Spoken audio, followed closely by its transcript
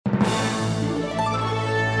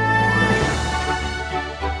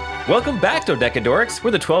Welcome back, Dodecadorks.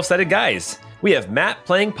 We're the 12-sided guys. We have Matt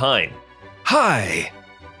playing Pine. Hi.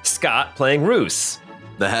 Scott playing Roos.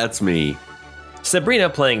 That's me. Sabrina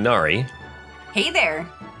playing Nari. Hey there.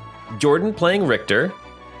 Jordan playing Richter.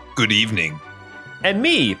 Good evening. And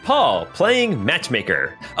me, Paul, playing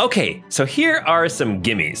Matchmaker. Okay, so here are some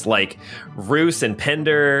gimmies, like Roos and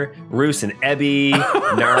Pender, Roos and Ebby,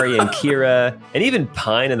 Nari and Kira, and even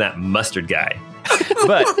Pine and that mustard guy.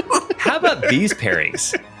 But how about these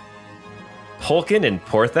pairings? Polkin and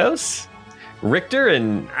Porthos? Richter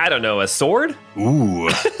and, I don't know, a sword? Ooh.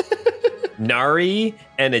 Nari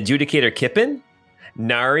and Adjudicator Kippen?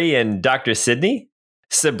 Nari and Dr. Sydney?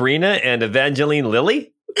 Sabrina and Evangeline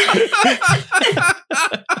Lilly?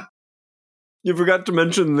 You forgot to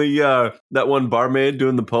mention the that one barmaid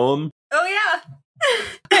doing the poem. Oh, yeah.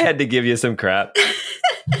 I had to give you some crap.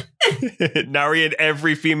 Nari and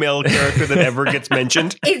every female character that ever gets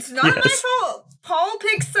mentioned. It's not my fault. Paul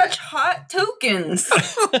picks such hot tokens.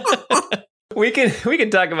 We can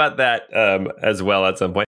talk about that as well at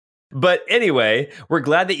some point. But anyway, we're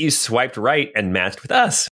glad that you swiped right and matched with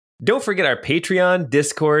us. Don't forget our Patreon,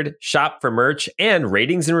 Discord, shop for merch, and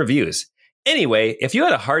ratings and reviews. Anyway, if you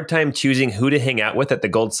had a hard time choosing who to hang out with at the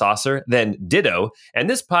Gold Saucer, then ditto, and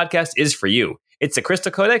this podcast is for you. It's the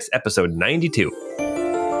Crystal Codex, episode 92.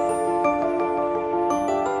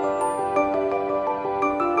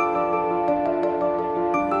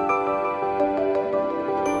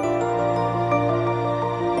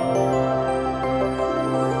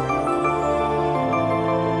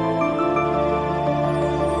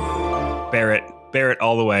 Barrett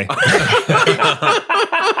all the way.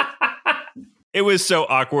 It was so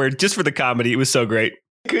awkward. Just for the comedy, it was so great.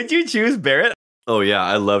 Could you choose Barrett? Oh yeah,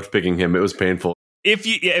 I loved picking him. It was painful. If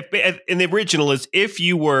in the original is if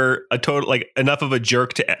you were a total like enough of a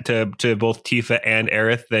jerk to both Tifa and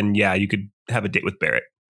Aerith, then yeah, you could have a date with Barrett.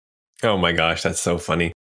 Oh my gosh, that's so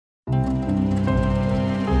funny.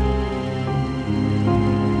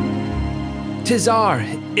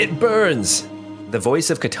 Tizar, it burns! The voice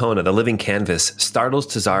of Katona, the living canvas, startles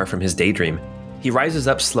Tizar from his daydream. He rises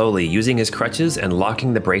up slowly, using his crutches and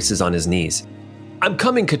locking the braces on his knees. I'm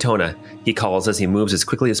coming, Katona, he calls as he moves as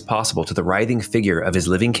quickly as possible to the writhing figure of his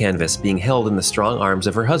living canvas being held in the strong arms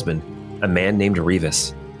of her husband, a man named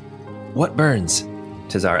Revis. What burns?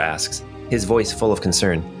 Tizar asks, his voice full of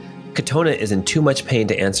concern. Katona is in too much pain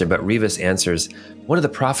to answer, but Revis answers, one of the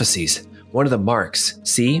prophecies, one of the marks,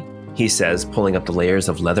 see? He says, pulling up the layers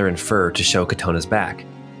of leather and fur to show Katona's back.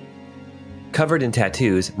 Covered in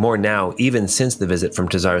tattoos, more now even since the visit from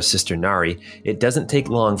Tizar's sister Nari, it doesn't take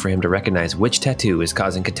long for him to recognize which tattoo is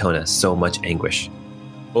causing Katona so much anguish.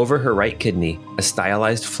 Over her right kidney, a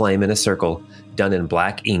stylized flame in a circle, done in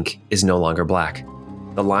black ink, is no longer black.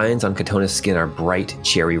 The lines on Katona's skin are bright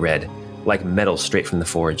cherry red, like metal straight from the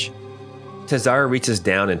forge. Tizar reaches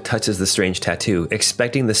down and touches the strange tattoo,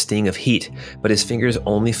 expecting the sting of heat, but his fingers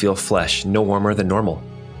only feel flesh, no warmer than normal.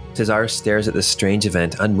 Tizar stares at this strange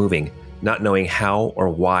event unmoving, not knowing how or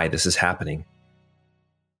why this is happening.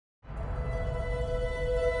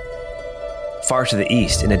 Far to the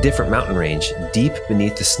east, in a different mountain range, deep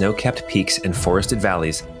beneath the snow-capped peaks and forested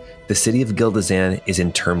valleys, the city of Gildazan is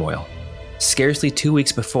in turmoil. Scarcely 2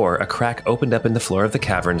 weeks before, a crack opened up in the floor of the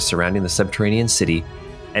cavern surrounding the subterranean city,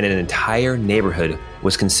 and an entire neighborhood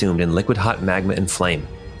was consumed in liquid-hot magma and flame.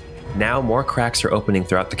 Now more cracks are opening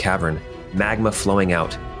throughout the cavern, magma flowing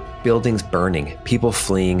out, buildings burning, people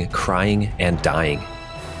fleeing, crying, and dying.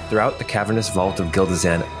 Throughout the cavernous vault of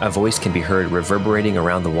Gildazan, a voice can be heard reverberating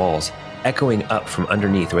around the walls, echoing up from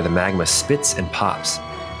underneath where the magma spits and pops.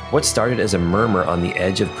 What started as a murmur on the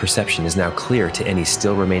edge of perception is now clear to any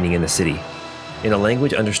still remaining in the city. In a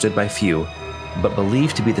language understood by few, but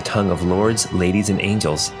believed to be the tongue of lords, ladies, and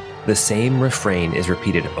angels, the same refrain is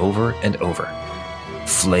repeated over and over.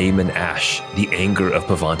 Flame and ash, the anger of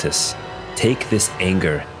Pavantis. Take this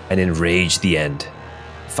anger and enrage the end.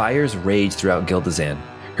 Fires rage throughout Gildazan.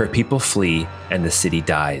 Her people flee, and the city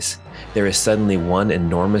dies. There is suddenly one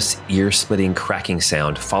enormous, ear-splitting cracking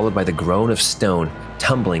sound, followed by the groan of stone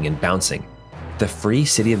tumbling and bouncing. The free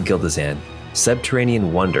city of Gildazan,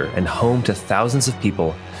 subterranean wonder and home to thousands of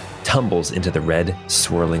people, tumbles into the red,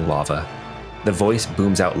 swirling lava. The voice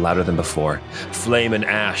booms out louder than before. Flame and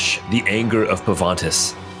ash, the anger of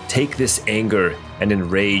Pavantis. Take this anger and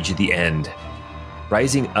enrage the end.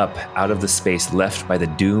 Rising up out of the space left by the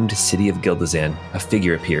doomed city of Gildazan, a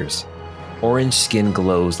figure appears. Orange skin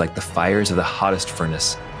glows like the fires of the hottest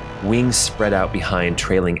furnace. Wings spread out behind,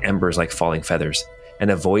 trailing embers like falling feathers.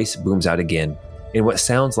 And a voice booms out again, in what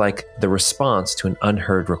sounds like the response to an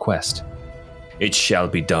unheard request. It shall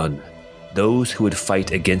be done. Those who would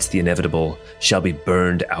fight against the inevitable shall be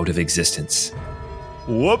burned out of existence.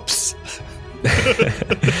 Whoops.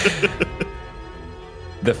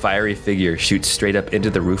 The fiery figure shoots straight up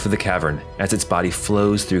into the roof of the cavern as its body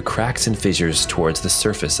flows through cracks and fissures towards the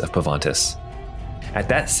surface of Pavontus. At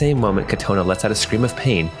that same moment, Katona lets out a scream of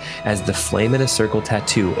pain as the flame in a circle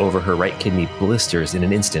tattoo over her right kidney blisters in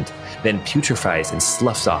an instant, then putrefies and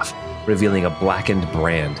sloughs off, revealing a blackened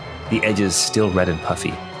brand, the edges still red and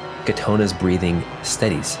puffy. Katona's breathing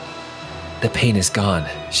steadies. The pain is gone,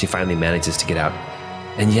 she finally manages to get out.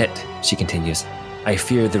 And yet, she continues, I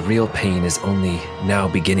fear the real pain is only now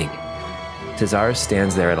beginning. Tazar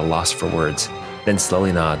stands there at a loss for words, then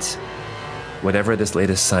slowly nods. Whatever this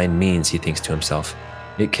latest sign means, he thinks to himself,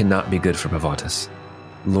 it cannot be good for Pavontus.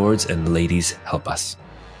 Lords and ladies, help us.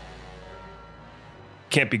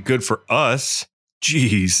 Can't be good for us.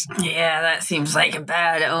 Jeez. Yeah, that seems like a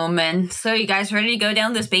bad omen. So you guys ready to go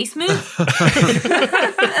down this basement?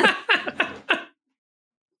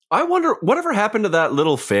 I wonder, whatever happened to that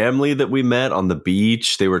little family that we met on the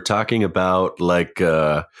beach? They were talking about,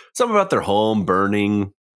 something about their home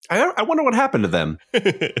burning. I wonder what happened to them.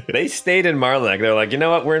 They stayed in Marlanek. They're like, you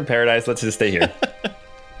know what? We're in paradise. Let's just stay here.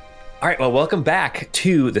 All right. Well, welcome back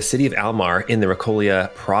to the city of Almar in the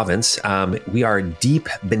Rocolia province. We are deep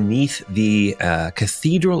beneath the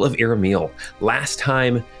Cathedral of Iramil. Last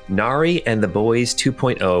time, Nari and the boys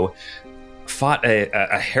 2.0 fought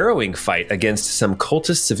a harrowing fight against some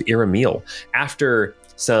cultists of Iramil. After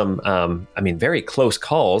some, very close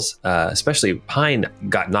calls, especially Pine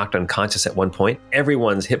got knocked unconscious at one point.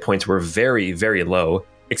 Everyone's hit points were very, very low,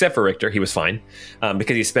 except for Richter. He was fine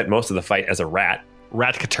because he spent most of the fight as a rat.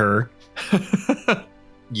 Ratcatur.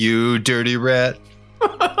 You dirty rat.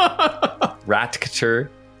 Ratcatur.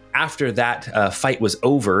 After that fight was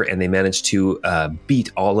over and they managed to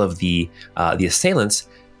beat all of the assailants,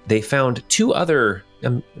 they found two other,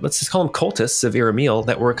 let's just call them cultists of Iramil,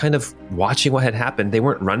 that were kind of watching what had happened. They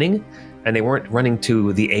weren't running, and they weren't running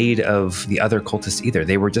to the aid of the other cultists either.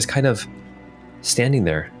 They were just kind of standing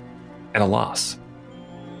there at a loss.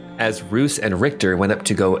 As Roos and Richter went up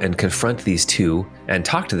to go and confront these two and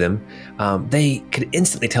talk to them, they could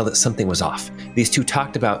instantly tell that something was off. These two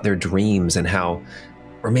talked about their dreams and how,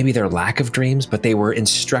 or maybe their lack of dreams, but they were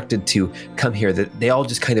instructed to come here, that they all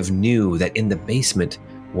just kind of knew that in the basement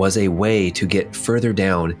was a way to get further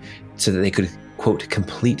down so that they could, quote,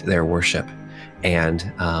 complete their worship.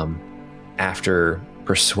 And after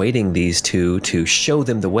persuading these two to show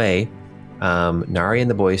them the way, Nari and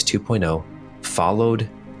the boys 2.0 followed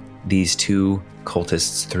these two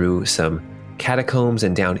cultists through some catacombs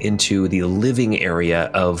and down into the living area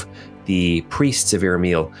of the priests of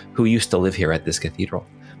Iramil who used to live here at this cathedral.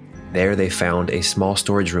 There they found a small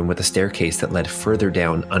storage room with a staircase that led further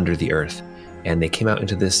down under the earth. And they came out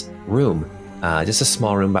into this room, just a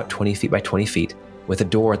small room about 20 feet by 20 feet, with a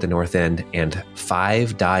door at the north end and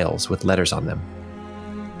 5 dials with letters on them.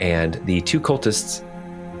 And the two cultists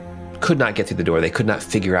could not get through the door. They could not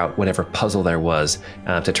figure out whatever puzzle there was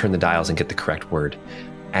to turn the dials and get the correct word.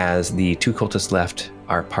 As the two cultists left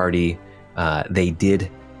our party, they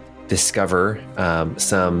did discover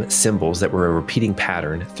some symbols that were a repeating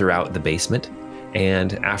pattern throughout the basement.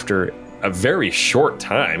 And after a very short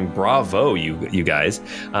time, bravo, you guys,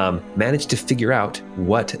 managed to figure out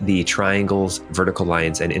what the triangles, vertical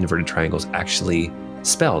lines, and inverted triangles actually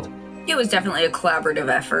spelled. It was definitely a collaborative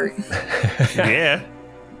effort. Yeah.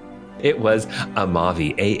 It was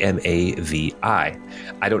Amavi, A-M-A-V-I.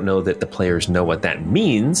 I don't know that the players know what that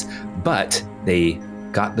means, but they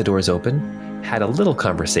got the doors open, had a little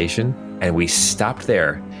conversation, and we stopped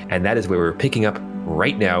there. And that is where we're picking up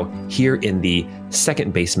right now, here in the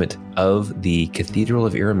second basement of the Cathedral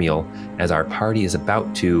of Iramil, as our party is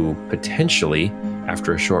about to potentially,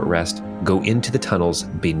 after a short rest, go into the tunnels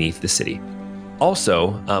beneath the city.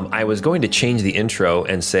 Also, I was going to change the intro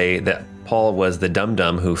and say that Paul was the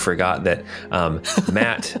dum-dum who forgot that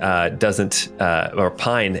Matt or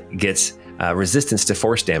Pine gets resistance to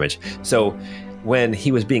force damage. So when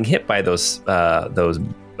he was being hit by those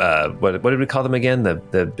what did we call them again?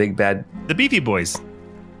 The big bad... The Beefy Boys.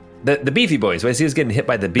 The Beefy Boys. When he was getting hit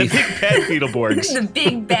by the Big Bad Beetleborgs. The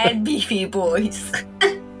big bad beefy boys.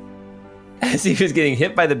 As he was getting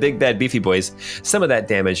hit by the big bad Beefy Boys, some of that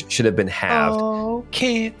damage should have been halved. Oh,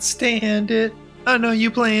 can't stand it. I know you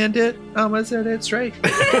planned it. Almost said it straight.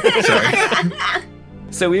 Sorry.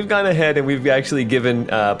 So we've gone ahead and we've actually given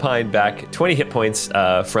Pine back 20 hit points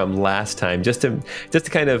from last time, just to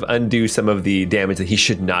kind of undo some of the damage that he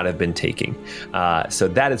should not have been taking. So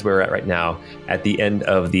that is where we're at right now, at the end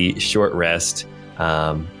of the short rest.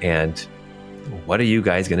 And what are you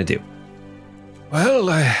guys going to do? Well,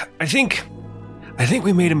 I think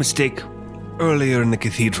we made a mistake earlier in the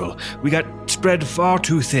cathedral. We got spread far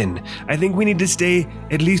too thin. I think we need to stay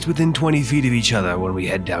at least within 20 feet of each other when we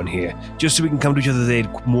head down here, just so we can come to each other's aid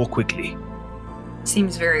more quickly.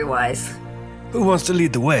 Seems very wise. Who wants to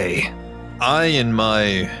lead the way? I and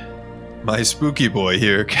my spooky boy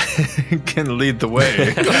here can lead the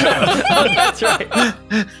way. That's right.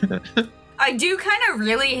 I do kind of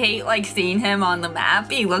really hate seeing him on the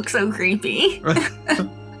map. He looks so creepy.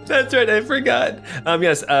 That's right. I forgot.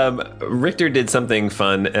 Yes. Richter did something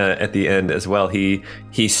fun at the end as well. He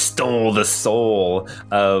stole the soul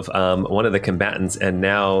of one of the combatants, and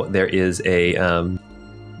now there is a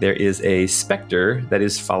specter that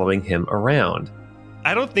is following him around.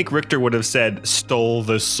 I don't think Richter would have said stole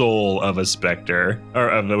the soul of a specter or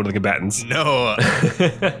of one of the combatants. No.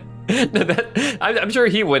 No, I'm sure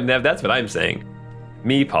he wouldn't have. That's what I'm saying.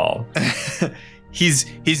 Me, Paul.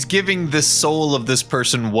 He's giving the soul of this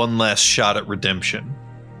person one last shot at redemption.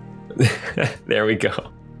 There we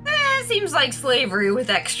go. Seems like slavery with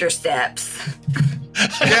extra steps.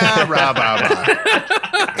 Yeah, rah.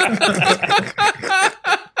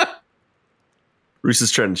 Roos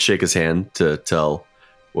is trying to shake his hand to tell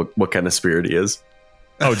what kind of spirit he is.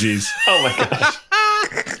 Oh, geez. Oh my gosh.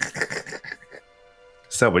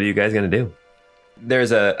 So what are you guys going to do?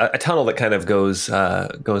 There's a tunnel that kind of goes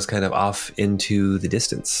kind of off into the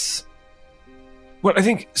distance. Well, I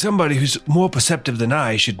think somebody who's more perceptive than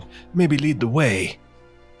I should maybe lead the way.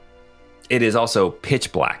 It is also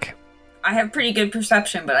pitch black. I have pretty good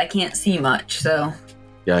perception, but I can't see much, so...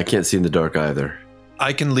 Yeah, I can't see in the dark either.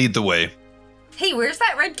 I can lead the way. Hey, where's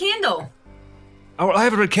that red candle? Oh, I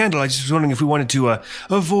have a red candle. I just was wondering if we wanted to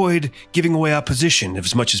avoid giving away our position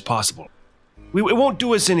as much as possible. It won't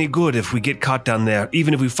do us any good if we get caught down there,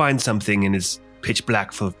 even if we find something and it's pitch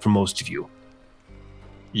black for most of you.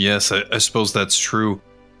 Yes, I suppose that's true.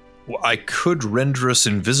 Well, I could render us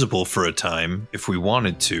invisible for a time if we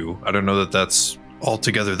wanted to. I don't know that that's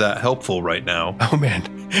altogether that helpful right now. Oh, man.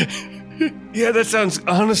 Yeah, that sounds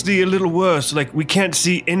honestly a little worse. Like, we can't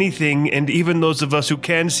see anything, and even those of us who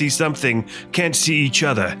can see something can't see each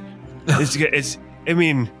other.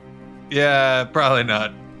 Yeah, probably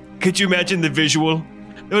not. Could you imagine the visual?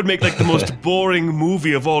 It would make the most boring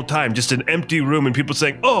movie of all time. Just an empty room and people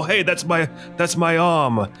saying, "Oh, hey, that's my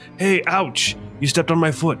arm. Hey, ouch, you stepped on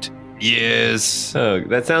my foot." Yes. Oh,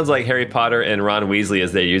 that sounds like Harry Potter and Ron Weasley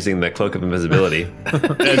as they're using the cloak of invisibility.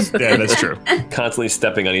 That's true. Constantly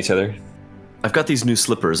stepping on each other. I've got these new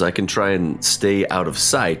slippers. I can try and stay out of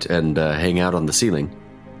sight and hang out on the ceiling.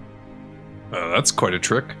 That's quite a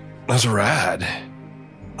trick. That's rad.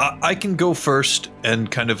 I can go first and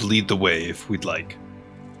kind of lead the way if we'd like.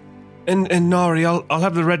 And Nari, I'll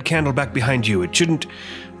have the red candle back behind you. It shouldn't,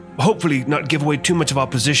 hopefully, not give away too much of our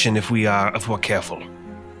position if we're careful.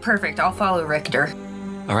 Perfect. I'll follow Richter.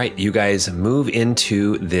 All right, you guys move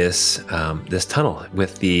into this tunnel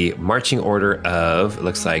with the marching order of, it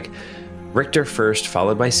looks like, Richter first,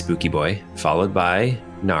 followed by Spooky Boy, followed by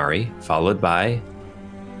Nari, followed by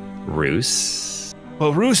Roos.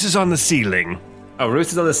 Well, Roos is on the ceiling. Oh,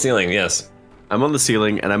 Roos is on the ceiling, yes. I'm on the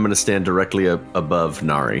ceiling, and I'm going to stand directly above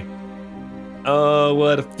Nari. Oh,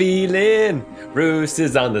 what a feeling. Roos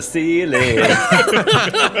is on the ceiling.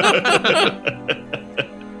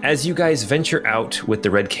 As you guys venture out with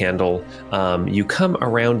the red candle, you come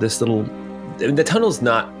around this little... The tunnel's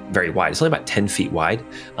not very wide. It's only about 10 feet wide.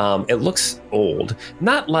 It looks old.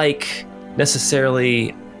 Not like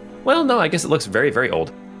necessarily... Well, no, I guess it looks very, very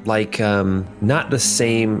old. Like, not the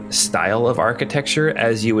same style of architecture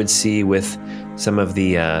as you would see with some of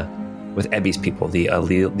the... with Ebby's people, the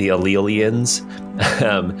Allelians,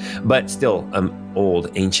 but still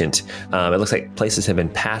old, ancient. It looks like places have been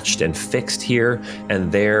patched and fixed here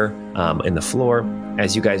and there in the floor.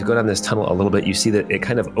 As you guys go down this tunnel a little bit, you see that it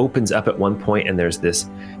kind of opens up at one point and there's this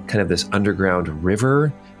kind of this underground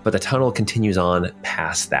river, but the tunnel continues on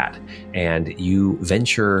past that. And you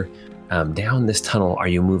venture down this tunnel. Are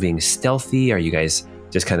you moving stealthy? Are you guys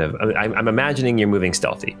just kind of, I'm imagining you're moving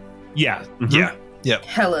stealthy. Yeah. Mm-hmm. Yeah. Yep.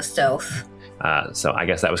 Hella stealth. So I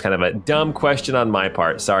guess that was kind of a dumb question on my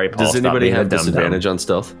part. Sorry, Paul. Does anybody have disadvantage on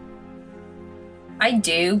stealth? I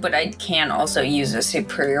do, but I can also use a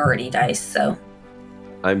superiority dice, so...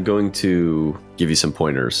 I'm going to give you some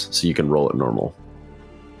pointers so you can roll it normal.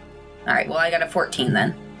 Alright, well, I got a 14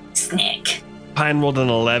 then. Snick. Pine rolled an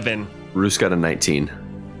 11. Roos got a 19.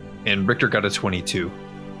 And Richter got a 22.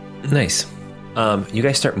 Nice. You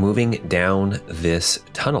guys start moving down this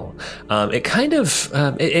tunnel. It kind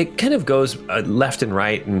of goes left and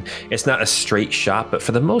right, and it's not a straight shot, but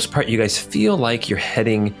for the most part, you guys feel like you're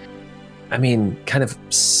heading, kind of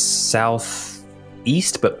south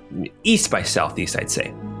east, but east by southeast, I'd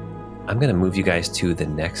say. I'm going to move you guys to the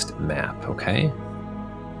next map, okay?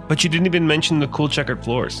 But you didn't even mention the cool checkered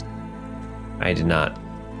floors. I did not.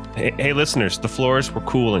 Hey, listeners, the floors were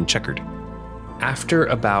cool and checkered. After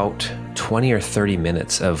about 20 or 30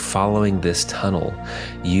 minutes of following this tunnel,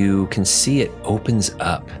 you can see it opens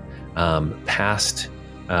up past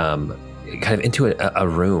kind of into a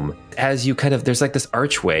room. As you there's like this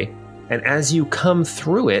archway, and as you come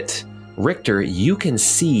through it, Richter, you can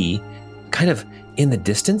see kind of in the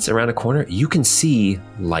distance around a corner, you can see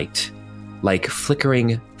light, like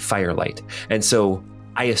flickering firelight. And so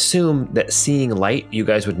I assume that seeing light, you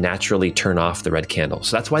guys would naturally turn off the red candle.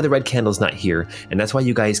 So that's why the red candle's not here. And that's why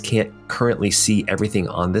you guys can't currently see everything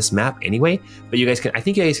on this map anyway. But I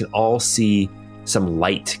think you guys can all see some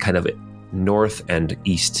light kind of north and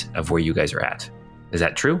east of where you guys are at. Is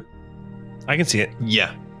that true? I can see it.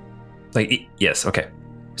 Yeah. Yes. Okay.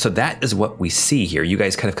 So that is what we see here. You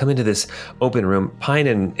guys kind of come into this open room. Pine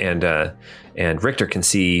and Richter can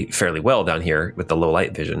see fairly well down here with the low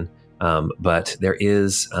light vision. But there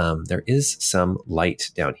is some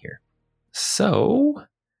light down here. So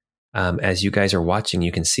as you guys are watching,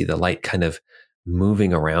 you can see the light kind of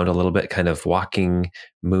moving around a little bit, kind of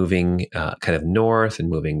moving kind of north and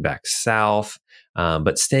moving back south,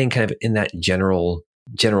 but staying kind of in that general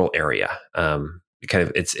area.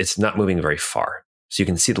 It's not moving very far. So you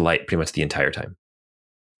can see the light pretty much the entire time.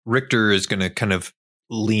 Richter is going to kind of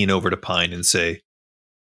lean over to Pine and say,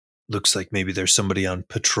 looks like maybe there's somebody on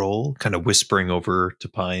patrol, kind of whispering over to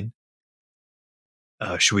Pine.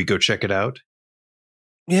 Should we go check it out?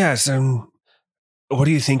 Yes. What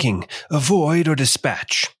are you thinking? Avoid or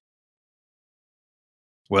dispatch?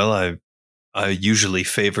 Well, I usually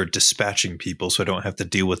favor dispatching people so I don't have to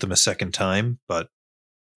deal with them a second time, but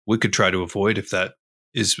we could try to avoid if that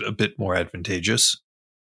is a bit more advantageous.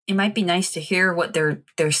 It might be nice to hear what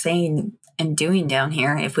they're saying and doing down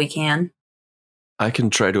here if we can. I can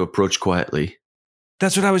try to approach quietly.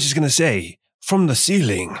 That's what I was just going to say. From the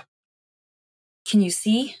ceiling. Can you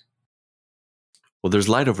see? Well, there's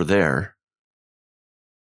light over there.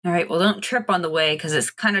 All right, well, don't trip on the way because it's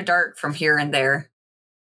kind of dark from here and there.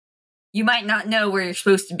 You might not know where you're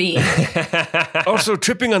supposed to be. Also,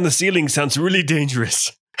 tripping on the ceiling sounds really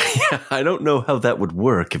dangerous. Yeah, I don't know how that would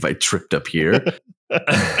work if I tripped up here.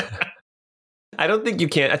 I don't think you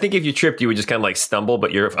can. I think if you tripped, you would just kind of like stumble,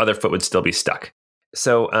 but your other foot would still be stuck.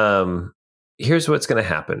 So here's what's going to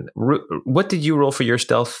happen. What did you roll for your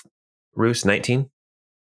stealth, Roos? 19?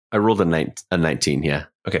 I rolled a 19, yeah.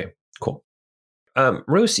 Okay, cool.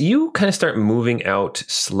 Roos, you kind of start moving out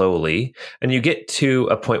slowly, and you get to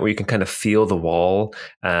a point where you can kind of feel the wall,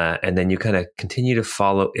 and then you kind of continue to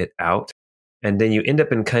follow it out. And then you end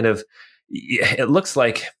up in kind of, it looks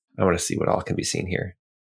like, I want to see what all can be seen here.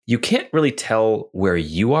 You can't really tell where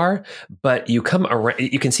you are, but you come around,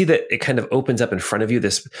 you can see that it kind of opens up in front of you.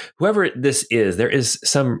 Whoever this is, there is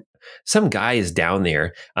some guy is down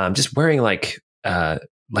there, just wearing like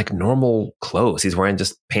normal clothes. He's wearing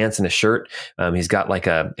just pants and a shirt. He's got like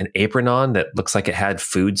an apron on that looks like it had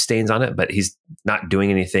food stains on it, but he's not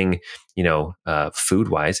doing anything, food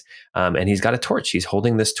wise. And he's got a torch. He's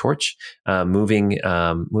holding this torch, moving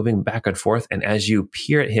back and forth. And as you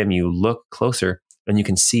peer at him, you look closer and you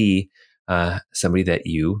can see somebody that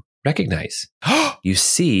you recognize. You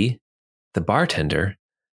see the bartender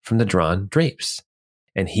from the Drawn Drapes,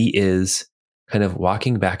 and he is kind of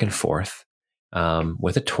walking back and forth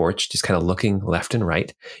with a torch, just kind of looking left and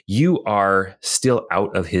right. You are still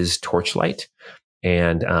out of his torchlight,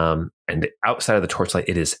 and outside of the torchlight,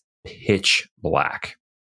 it is pitch black.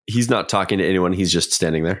 He's not talking to anyone. He's just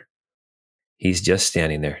standing there. He's just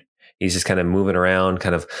standing there. He's just kind of moving around,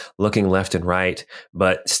 kind of looking left and right,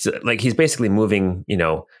 but he's basically moving,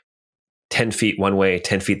 10 feet one way,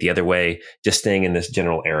 10 feet the other way, just staying in this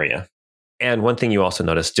general area. And one thing you also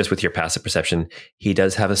notice, just with your passive perception, he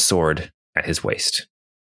does have a sword at his waist.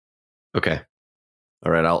 Okay.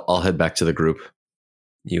 All right. I'll head back to the group.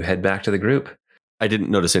 You head back to the group. I didn't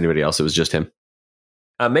notice anybody else. It was just him.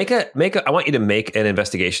 I want you to make an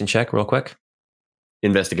investigation check real quick.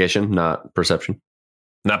 Investigation, not perception.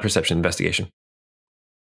 Not perception, investigation.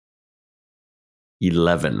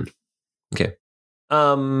 11. Okay.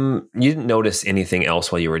 You didn't notice anything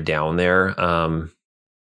else while you were down there.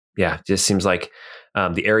 Just seems like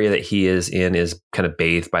the area that he is in is kind of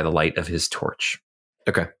bathed by the light of his torch.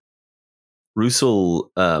 Okay. Roos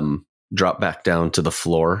will drop back down to the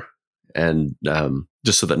floor and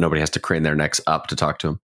just so that nobody has to crane their necks up to talk to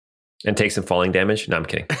him. And take some falling damage? No, I'm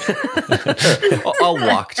kidding. I'll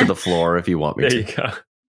walk to the floor if you want me to. There you go.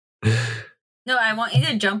 No, I want you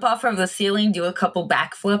to jump off of the ceiling, do a couple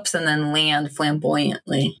backflips, and then land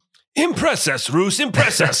flamboyantly. Impress us, Roos,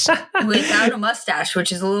 impress us. Without a mustache,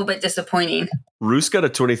 which is a little bit disappointing. Roos got a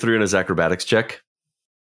 23 on his acrobatics check.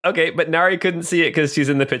 Okay, but Nari couldn't see it because she's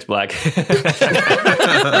in the pitch black.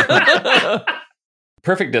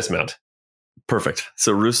 Perfect dismount. Perfect.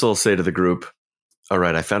 So Roos will say to the group, all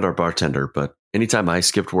right, I found our bartender, but anytime I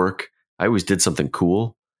skipped work, I always did something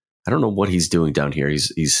cool. I don't know what he's doing down here.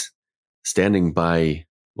 He's standing by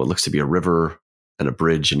what looks to be a river and a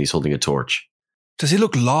bridge, and he's holding a torch. Does he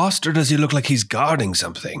look lost, or does he look like he's guarding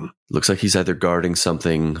something? Looks like he's either guarding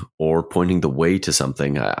something or pointing the way to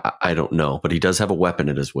something. I don't know, but he does have a weapon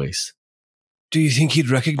at his waist. Do you think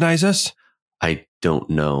he'd recognize us? I don't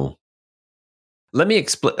know. Let me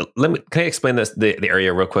explain. Can I explain the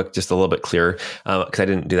area real quick, just a little bit clearer, because I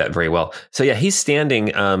didn't do that very well. So yeah, he's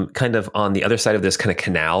standing kind of on the other side of this kind of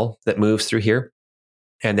canal that moves through here,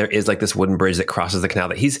 and there is like this wooden bridge that crosses the canal.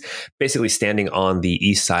 That he's basically standing on the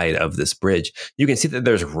east side of this bridge. You can see that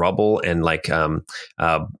there's rubble and like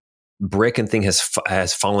brick and thing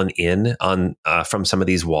has fallen in on from some of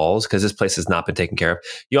these walls because this place has not been taken care of.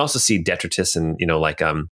 You also see detritus and like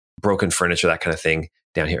broken furniture, that kind of thing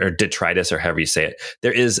down here, or detritus, or however you say it.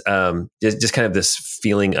 There is just kind of this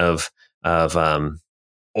feeling of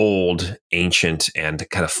old, ancient, and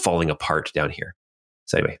kind of falling apart down here.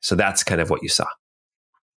 So anyway, so that's kind of what you saw.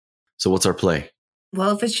 So what's our play?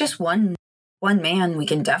 Well, if it's just one man, we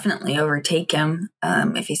can definitely overtake him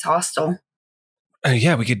if he's hostile.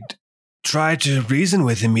 Yeah, we could try to reason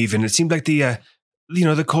with him even. It seemed like the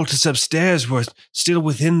cultists upstairs were still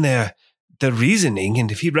within their reasoning,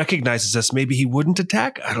 and if he recognizes us, maybe he wouldn't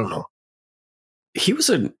attack? I don't know. He was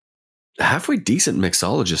a halfway decent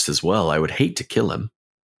mixologist as well. I would hate to kill him.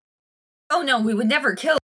 Oh no, we would never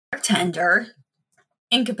kill a bartender.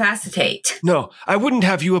 Incapacitate. No, I wouldn't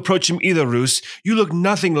have you approach him either, Roos. You look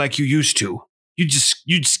nothing like you used to.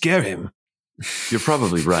 You'd scare him. You're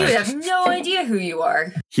probably right. You have no idea who you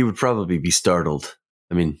are. He would probably be startled.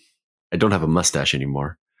 I mean, I don't have a mustache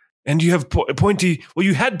anymore. And you have pointy... Well,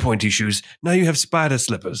 you had pointy shoes. Now you have spider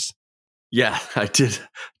slippers. Yeah, I did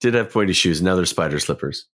have pointy shoes. Now they're spider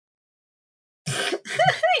slippers.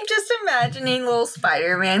 I'm just imagining little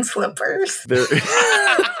Spider-Man slippers.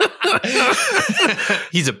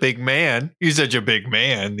 He's a big man. He's such a big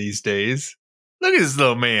man these days. Look at this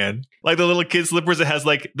little man. Like the little kid slippers that has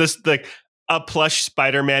like this, like a plush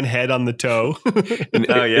Spider-Man head on the toe.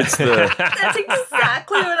 Oh yeah, That's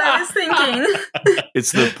exactly what I was thinking.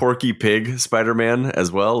 It's the Porky Pig Spider-Man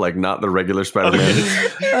as well, like not the regular Spider-Man.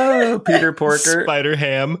 Oh, Peter Porker. Spider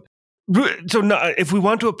Ham. So if we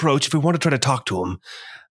want to try to talk to him,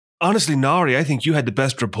 honestly, Nari, I think you had the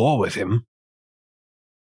best rapport with him.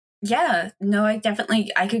 Yeah, no, I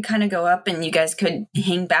could kind of go up and you guys could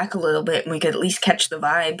hang back a little bit and we could at least catch the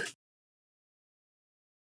vibe.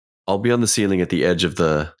 I'll be on the ceiling at the edge of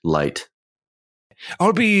the light.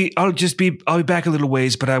 I'll be back a little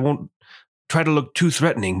ways, but I won't try to look too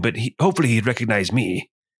threatening, but hopefully he'd recognize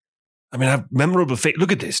me. I mean, I have memorable face.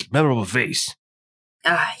 Look at this, memorable face.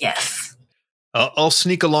 Ah, yes. I'll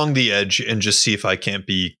sneak along the edge and just see if I can't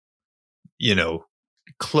be,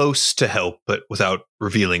 close to help, but without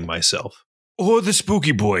revealing myself. Or the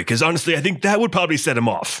spooky boy, because honestly, I think that would probably set him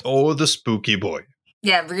off. Or the spooky boy.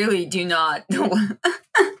 Yeah, really, do not.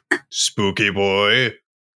 Spooky boy,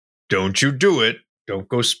 don't you do it. Don't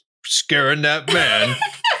go scaring that man.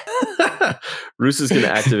 Roos is going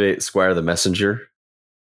to activate Squire the Messenger.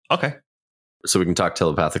 Okay. So we can talk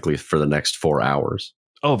telepathically for the next 4 hours.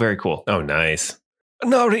 Oh, very cool. Oh, nice.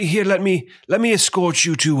 Nari, here, let me escort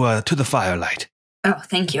you to the firelight. Oh,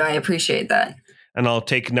 thank you. I appreciate that. And I'll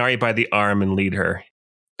take Nari by the arm and lead her.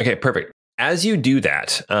 Okay, perfect. As you do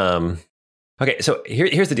that, okay, so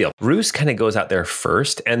here's the deal. Roos kind of goes out there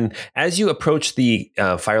first, and as you approach the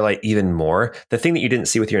firelight even more, the thing that you didn't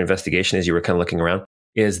see with your investigation as you were kind of looking around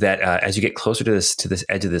is that as you get closer to this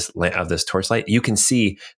edge of this torchlight, you can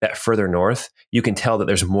see that further north, you can tell that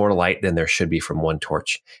there's more light than there should be from one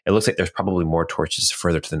torch. It looks like there's probably more torches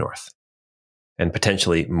further to the north, and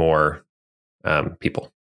potentially more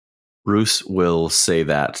people. Roos will say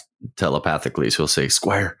that telepathically. So he'll say,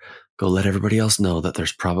 Squire, go let everybody else know that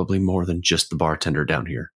there's probably more than just the bartender down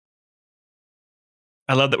here.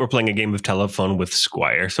 I love that we're playing a game of telephone with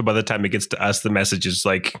Squire. So by the time it gets to us, the message is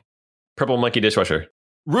like, Purple Monkey Dishwasher.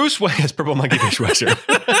 Roos has Purple Monkey Dishwasher.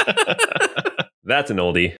 That's an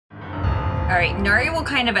oldie. All right, Nari will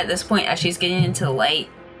kind of at this point, as she's getting into the light,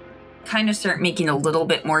 kind of start making a little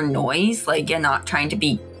bit more noise, like, and not trying to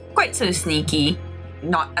be quite so sneaky,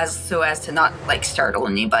 not as to not like startle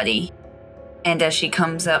anybody. And as she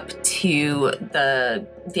comes up to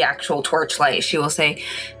the actual torchlight, she will say,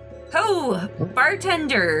 "Oh,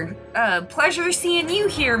 bartender, pleasure seeing you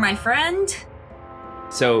here, my friend."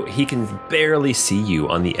 So he can barely see you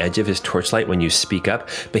on the edge of his torchlight when you speak up,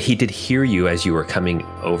 but he did hear you as you were coming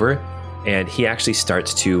over, and he actually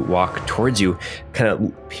starts to walk towards you, kind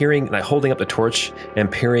of peering, like holding up the torch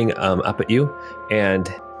and peering up at you.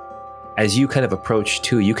 And as you kind of approach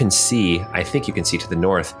too, you can see, I think you can see to the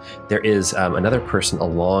north, there is another person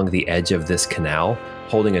along the edge of this canal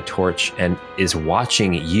holding a torch and is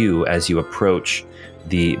watching you as you approach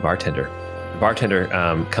the bartender. The bartender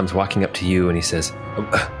comes walking up to you and he says,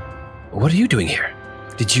 "What are you doing here?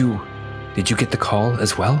 Did you get the call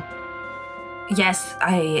as well?" Yes,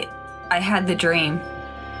 I had the dream.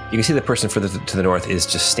 You can see the person further to the north is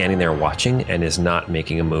just standing there watching and is not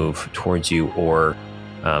making a move towards you or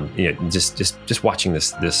just watching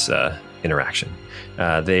this interaction.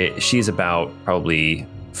 She's about probably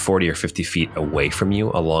 40 or 50 feet away from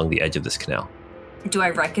you along the edge of this canal. Do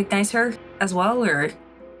I recognize her as well, or?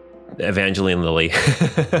 Evangeline Lilly.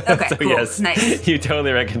 Okay, so cool. Yes, Nice. You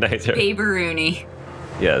totally recognize her. Babe Rooney.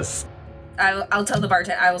 Yes. I'll tell the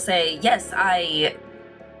bartender. I will say, yes, I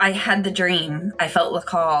had the dream. I felt the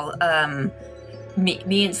call.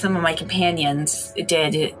 Me and some of my companions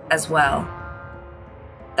did as well.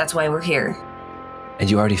 That's why we're here. And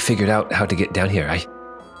you already figured out how to get down here.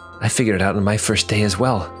 I figured it out on my first day as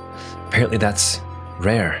well. Apparently that's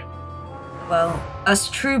rare. Well, us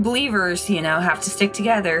true believers, have to stick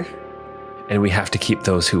together. And we have to keep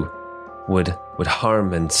those who would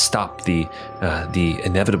harm and stop the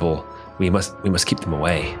inevitable. We must keep them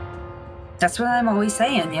away. That's what I'm always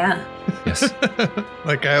saying, yeah. Yes.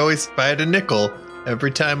 Like I always, if I had a nickel,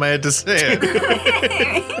 every time I had to say it.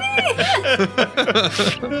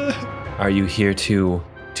 Are you here to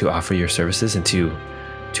offer your services and to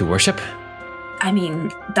worship? I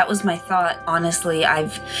mean, that was my thought. Honestly,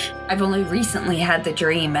 I've only recently had the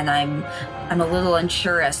dream, and I'm a little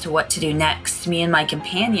unsure as to what to do next. Me and my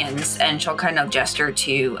companions, and she'll kind of gesture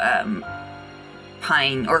to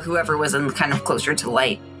Pine or whoever was in kind of closer to the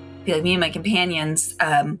light. Be like, me and my companions,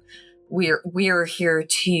 we're here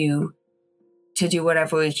to do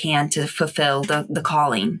whatever we can to fulfill the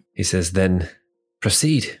calling. He says, "Then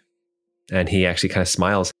proceed." And he actually kind of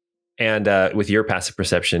smiles. And with your passive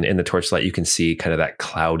perception in the torchlight, you can see kind of that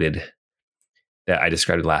clouded that I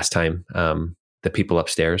described last time, the people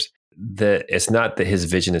upstairs. It's not that his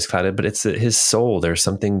vision is clouded, but it's his soul. There's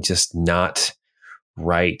something just not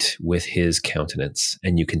right with his countenance,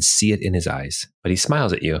 and you can see it in his eyes. But he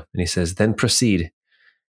smiles at you, and he says, "Then proceed."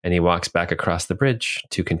 And he walks back across the bridge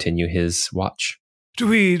to continue his watch. Do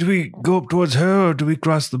we go up towards her, or do we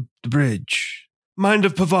cross the bridge? Mind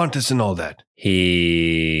of Pavantis and all that.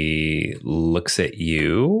 He looks at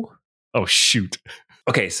you. Oh, shoot.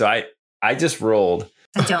 Okay, so I just rolled.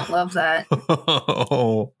 I don't love that.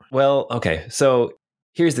 Oh. Well, okay, so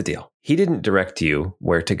here's the deal. He didn't direct you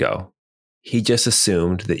where to go. He just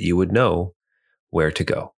assumed that you would know where to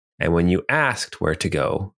go. And when you asked where to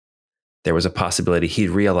go, there was a possibility he'd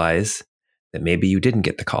realize that maybe you didn't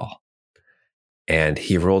get the call. And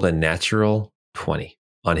he rolled a natural 20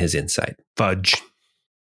 on his insight. Fudge.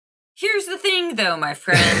 Here's the thing, though, my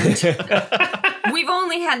friend. We've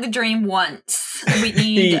only had the dream once. We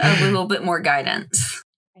need a little bit more guidance.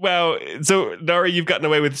 Wow. So, Nari, you've gotten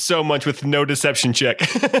away with so much with no deception check.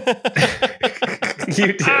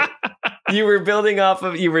 You did. You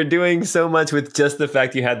were you were doing so much with just the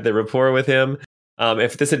fact you had the rapport with him.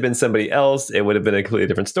 If this had been somebody else, it would have been a completely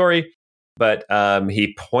different story. But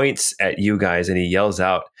he points at you guys and he yells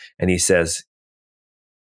out and he says,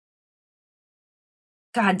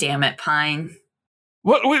 God damn it, Pine.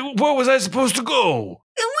 What was I supposed to go?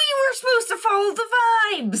 We were supposed to follow the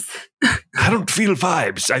vibes. I don't feel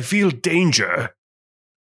vibes. I feel danger.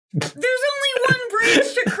 There's only one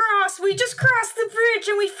bridge to cross. We just cross the bridge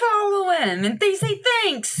and we follow him. And they say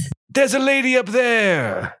thanks. There's a lady up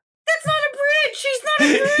there. That's not a bridge. She's not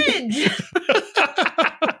a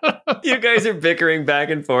bridge. You guys are bickering back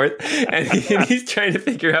and forth, and he's trying to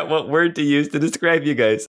figure out what word to use to describe you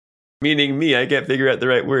guys. Meaning me, I can't figure out the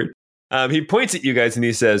right word. He points at you guys and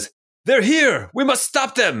he says, "They're here! We must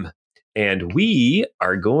stop them!" And we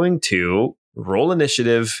are going to roll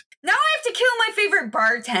initiative. Now I have to kill my favorite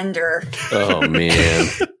bartender. Oh, man.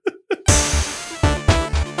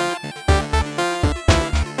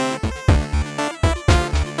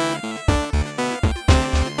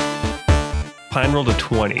 Pine rolled a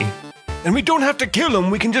 20. And we don't have to kill him.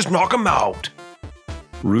 We can just knock him out.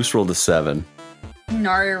 Roos rolled a 7.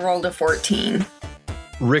 Nari rolled a 14.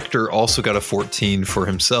 Richter also got a 14 for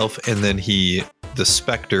himself, and then he the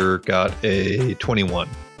Spectre got a 21.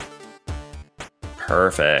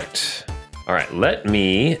 Perfect. All right, let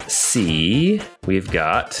me see. I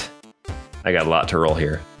got a lot to roll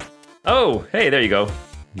here. Oh, hey, there you go.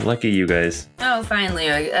 Lucky you guys. Oh, finally,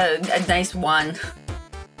 a nice 1.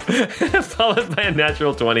 Followed by a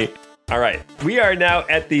natural 20. All right, we are now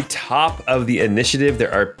at the top of the initiative.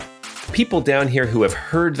 There are people down here who have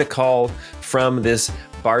heard the call from this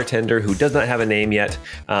bartender who does not have a name yet,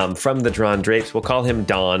 from the Drawn Drapes. We'll call him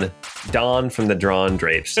Don. Don from the Drawn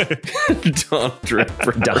Drapes. Don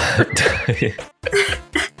Draper. Don.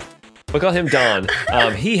 We'll call him Don.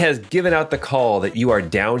 He has given out the call that you are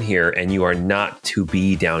down here and you are not to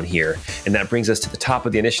be down here. And that brings us to the top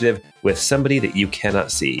of the initiative with somebody that you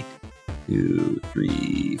cannot see. 2,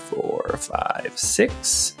 3, 4, 5,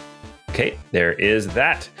 6. Okay, there is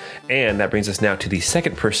that. And that brings us now to the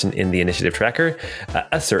second person in the initiative tracker,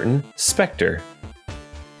 a certain Spectre.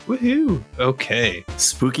 Woohoo! Okay.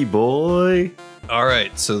 Spooky boy. All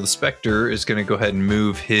right, so the Spectre is going to go ahead and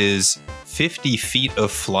move his 50 feet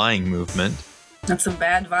of flying movement. That's some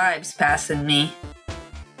bad vibes passing me.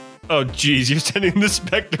 Oh, geez, you're sending the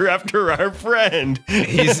Spectre after our friend.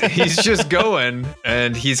 He's just going,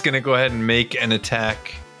 and he's going to go ahead and make an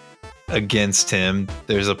attack against him.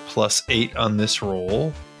 There's a +8 on this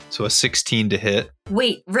roll, so a 16 to hit.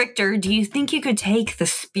 Wait, Richter, do you think you could take the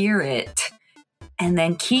spirit and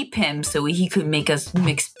then keep him so he could make us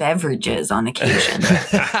mix beverages on occasion?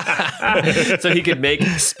 So he could make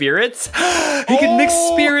spirits? He could mix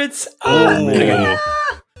spirits? Oh. Man.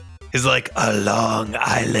 He's like a Long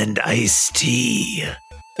Island iced tea.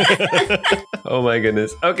 Oh my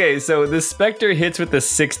goodness. Okay, so the Spectre hits with the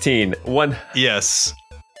 16. Yes.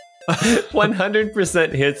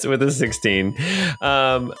 100% hits with a 16.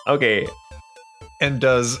 Okay. And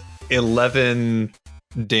does 11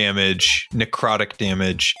 damage, necrotic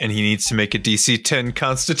damage, and he needs to make a DC 10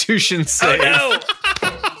 Constitution save. Oh, no!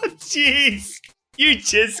 Jeez. You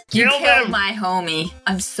just You killed killed him. my homie.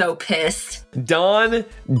 I'm so pissed. Don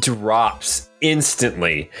drops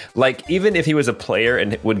instantly. Like, even if he was a player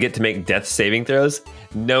and would get to make death saving throws,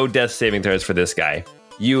 no death saving throws for this guy.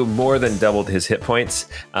 You more than doubled his hit points,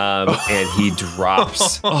 and he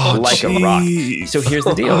drops like a rock. So here's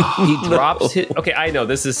the deal. He drops his... Okay, I know,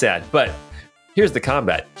 this is sad, but here's the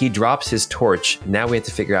combat. He drops his torch. Now we have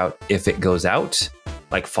to figure out if it goes out,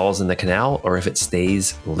 like falls in the canal, or if it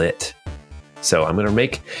stays lit. So I'm going to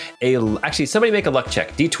make actually, somebody make a luck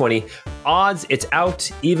check. D20. Odds, it's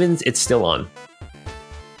out. Evens, it's still on.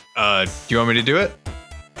 Do you want me to do it?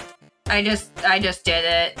 I just did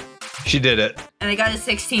it. She did it. And I got a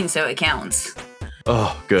 16, so it counts.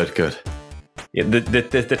 Oh, good. Yeah,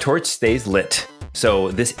 the torch stays lit.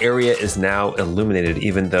 So this area is now illuminated,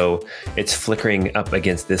 even though it's flickering up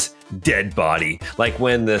against this dead body. Like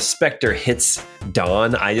when the Spectre hits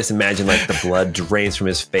Dawn, I just imagine like the blood drains from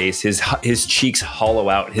his face, his cheeks hollow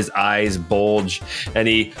out, his eyes bulge, and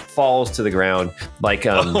he falls to the ground like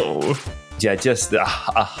just a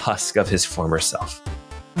husk of his former self.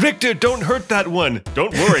 Richter, don't hurt that one.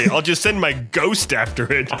 Don't worry, I'll just send my ghost after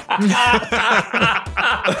it.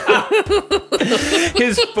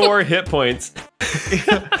 His 4 hit points.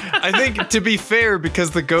 I think, to be fair,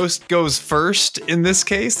 because the ghost goes first in this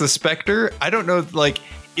case, the Spectre, I don't know, like,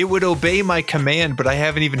 it would obey my command, but I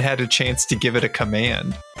haven't even had a chance to give it a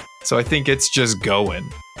command. So I think it's just going.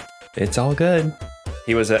 It's all good.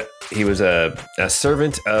 He was a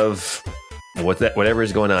servant of whatever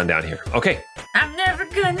is going on down here. Okay. I'm never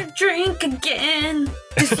gonna drink again.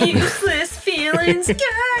 This useless feelings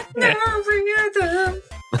got no rhythm.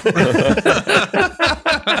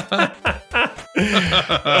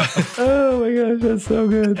 Oh my gosh, that's so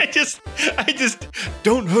good. I just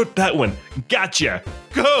don't hurt that one. Gotcha.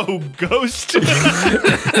 Go, ghost.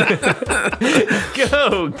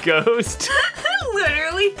 Go, ghost.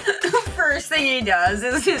 Literally, the first thing he does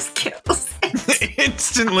is just kills it.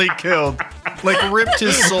 Instantly killed. Like, ripped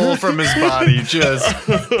his soul from his body. Just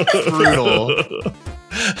brutal.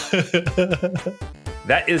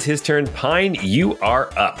 That is his turn. Pine, you are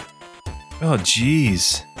up. Oh,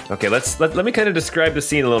 jeez. Okay, let me kind of describe the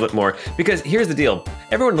scene a little bit more, because here's the deal.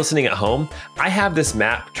 Everyone listening at home, I have this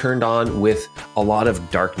map turned on with a lot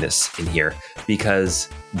of darkness in here because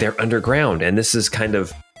they're underground, and this is kind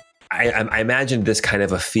of, I imagined this kind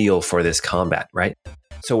of a feel for this combat, right?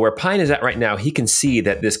 So where Pine is at right now, he can see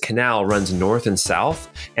that this canal runs north and south,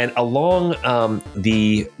 and along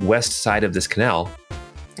the west side of this canal,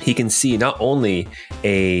 he can see not only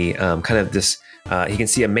a kind of this, he can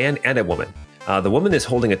see a man and a woman. The woman is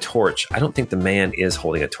holding a torch. I don't think the man is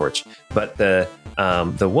holding a torch, but the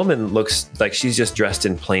woman looks like she's just dressed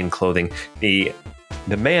in plain clothing. The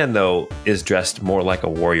The man, though, is dressed more like a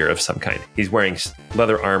warrior of some kind. He's wearing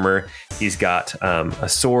leather armor. He's got a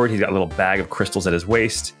sword. He's got a little bag of crystals at his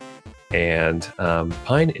waist. And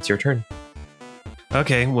Pine, it's your turn.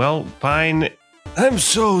 Okay, well, Pine, I'm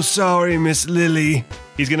so sorry, Miss Lily.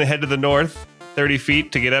 He's going to head to the north 30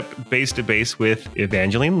 feet to get up base to base with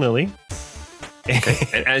Evangeline Lily. Okay.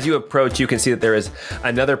 And as you approach, you can see that there is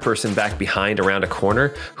another person back behind around a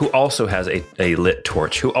corner who also has a lit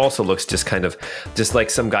torch, who also looks just like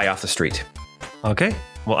some guy off the street. Okay.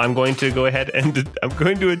 Well, I'm going to go ahead and I'm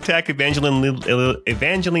going to attack Evangeline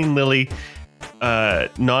Lily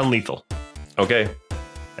non-lethal. Okay.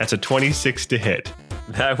 That's a 26 to hit.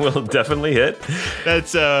 That will definitely hit.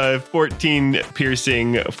 That's 14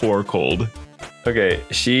 piercing, 4 cold. Okay,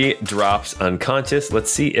 she drops unconscious. Let's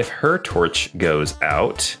see if her torch goes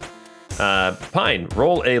out. Pine,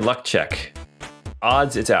 roll a luck check.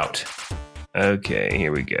 Odds, it's out. Okay,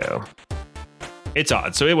 here we go. It's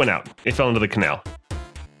odd, so it went out. It fell into the canal.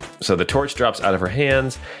 So the torch drops out of her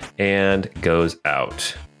hands and goes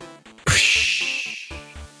out.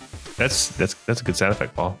 That's a good sound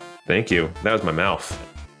effect, Paul. Thank you. That was my mouth.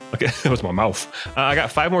 Okay, that was my mouth. I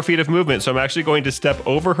got 5 more feet of movement, so I'm actually going to step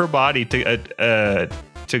over her body to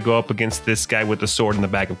go up against this guy with the sword and the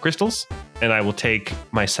bag of crystals, and I will take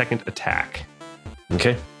my second attack.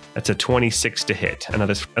 Okay. That's a 26 to hit.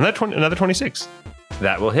 Another 26.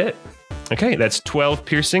 That will hit. Okay, that's 12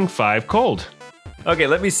 piercing, 5 cold. Okay,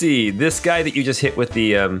 let me see. This guy that you just hit with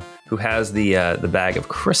the who has the bag of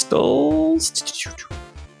crystals.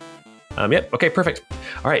 Yep. Okay, perfect.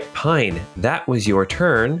 All right, Pine, that was your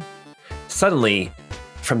turn. Suddenly,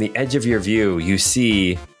 from the edge of your view, you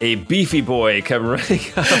see a beefy boy come running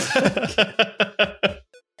up.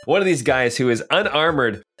 One of these guys who is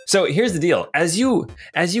unarmored. So here's the deal. As you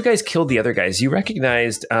guys killed the other guys, you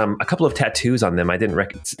recognized a couple of tattoos on them. I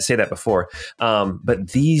didn't say that before. But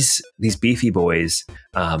these beefy boys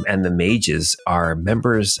and the mages are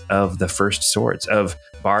members of the First Swords, of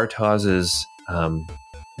Bartos's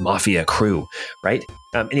mafia crew, right?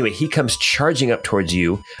 Anyway, he comes charging up towards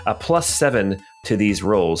you, a +7 to these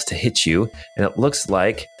rolls to hit you, and it looks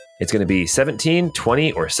like it's going to be 17,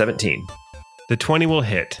 20, or 17. The 20 will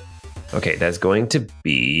hit. Okay, that's going to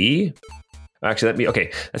be... Actually,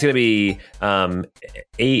 that's going to be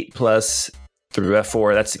 8 plus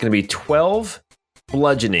 4. That's going to be 12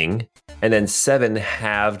 bludgeoning, and then 7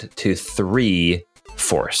 halved to 3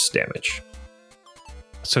 force damage.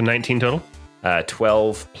 So 19 total?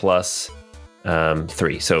 12 plus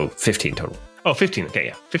 3, so 15 total. Oh, 15. Okay,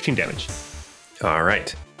 yeah. 15 damage. All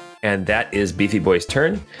right. And that is Beefy Boy's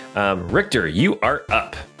turn. Richter, you are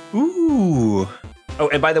up. Ooh. Oh,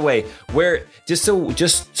 and by the way, just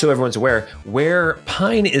so everyone's aware, where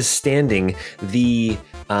Pine is standing, the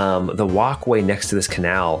walkway next to this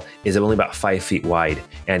canal is only about 5 feet wide,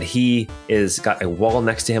 and he is got a wall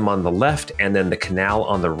next to him on the left, and then the canal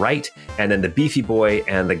on the right, and then the beefy boy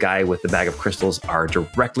and the guy with the bag of crystals are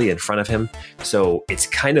directly in front of him. So it's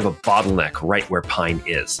kind of a bottleneck right where Pine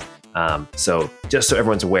is. So just so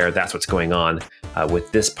everyone's aware, that's what's going on with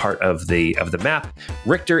this part of the map.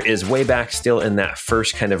 Richter is way back still in that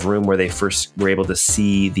first kind of room where they first were able to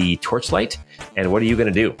see the torchlight. And what are you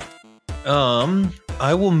going to do?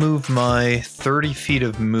 I will move my 30 feet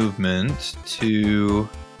of movement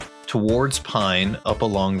towards Pine up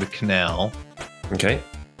along the canal. Okay.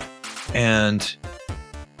 And,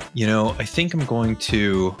 I think I'm going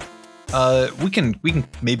to, we can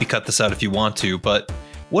maybe cut this out if you want to, but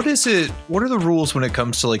what are the rules when it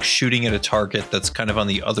comes to like shooting at a target that's kind of on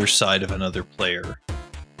the other side of another player?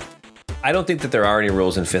 I don't think that there are any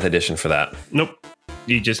rules in 5th edition for that. Nope.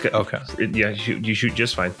 You just got... Okay. Yeah, you shoot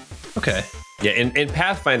just fine. Okay. Yeah, in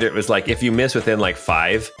Pathfinder, it was like if you miss within like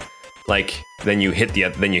 5, then you hit the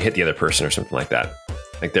other person or something like that.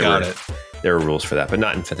 Like there were rules for that, but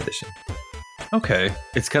not in 5th edition. Okay.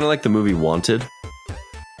 It's kind of like the movie Wanted.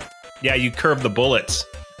 Yeah, you curve the bullets.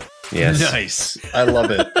 Yes. Nice. I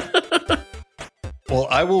love it. Well,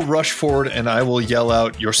 I will rush forward and I will yell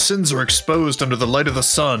out, "Your sins are exposed under the light of the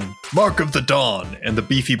sun. Mark of the dawn." And the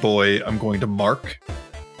beefy boy, I'm going to mark.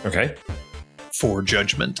 Okay. For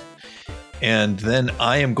judgment. And then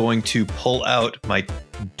I am going to pull out my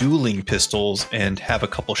dueling pistols and have a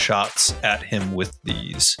couple shots at him with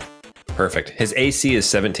these. Perfect. His AC is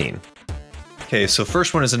 17. Okay, so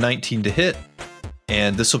first one is a 19 to hit.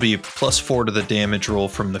 And this will be +4 to the damage roll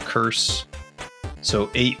from the curse. So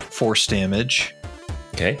 8 force damage.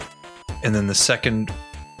 Okay. And then the second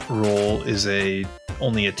roll is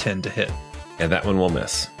only a 10 to hit. And that one will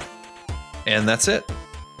miss. And that's it.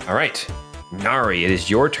 All right. Nari, it is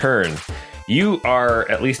your turn. You are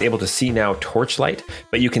at least able to see now torchlight,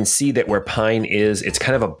 but you can see that where Pine is, it's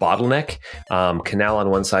kind of a bottleneck. Canal on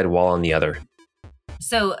one side, wall on the other.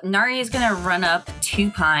 So Nari is going to run up to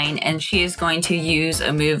Pine, and she is going to use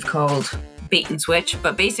a move called Bait and Switch.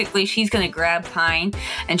 But basically, she's going to grab Pine,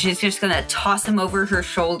 and she's just going to toss him over her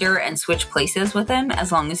shoulder and switch places with him,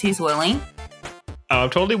 as long as he's willing. I'm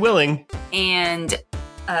totally willing. And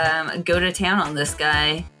go to town on this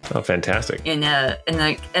guy. Oh, fantastic. In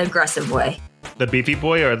an aggressive way. The beefy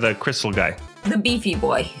boy or the crystal guy? The beefy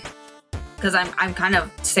boy. Because I'm kind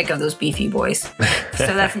of sick of those beefy boys. So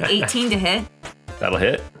that's an 18 to hit. That'll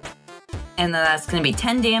hit. And then that's going to be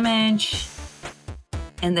 10 damage.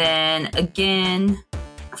 And then again,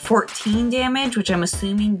 14 damage, which I'm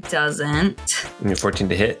assuming doesn't. 14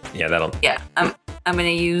 to hit? Yeah, that'll... Yeah, I'm going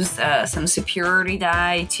to use some superiority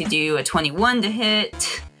die to do a 21 to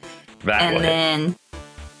hit. That and then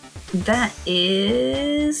that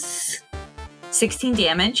is 16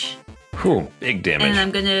 damage. Whew, big damage. And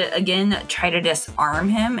I'm going to, again, try to disarm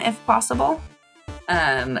him if possible.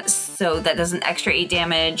 So that does an extra 8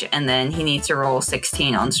 damage, and then he needs to roll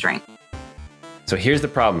 16 on strength. So here's the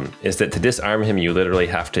problem, is that to disarm him, you literally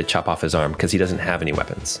have to chop off his arm because he doesn't have any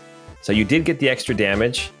weapons. So you did get the extra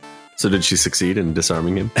damage. So did she succeed in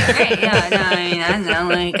disarming him? Okay, yeah, no, I mean, I know,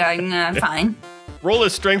 like, I'm fine. Roll a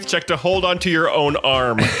strength check to hold onto your own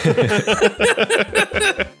arm.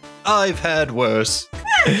 I've had worse.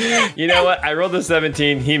 You know what? I rolled a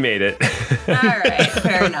 17. He made it. All right,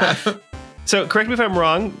 fair enough. So correct me if I'm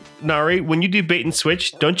wrong, Nari, when you do bait and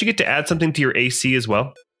switch, don't you get to add something to your AC as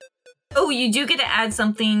well? Oh, you do get to add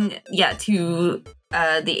something, yeah, to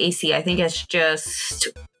the AC. I think it's just...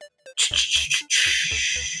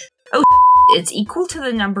 Oh, it's equal to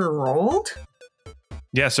the number rolled?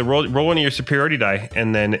 Yeah, so roll one of your superiority die,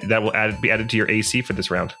 and then that will be added to your AC for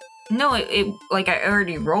this round. No, it like I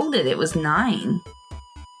already rolled it. It was 9.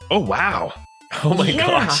 Oh, wow. Oh my Yeah.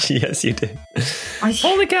 gosh. Yes, you did.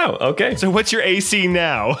 Holy cow. Okay. So what's your AC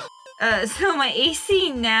now? So my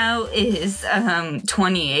AC now is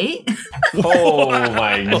 28. Oh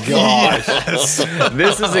my gosh.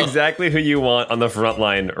 This is exactly who you want on the front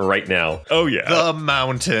line right now. Oh, yeah. The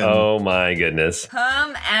mountain. Oh my goodness.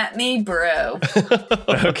 Come at me, bro.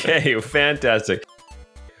 Okay, fantastic.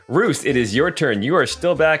 Roos, it is your turn. You are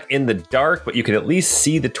still back in the dark, but you can at least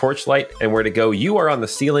see the torchlight and where to go. You are on the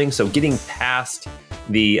ceiling, so getting past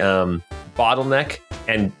the bottleneck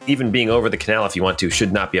and even being over the canal if you want to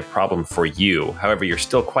should not be a problem for you. However, you're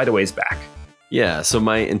still quite a ways back. Yeah, so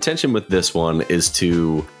my intention with this one is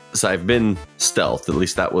so I've been stealth, at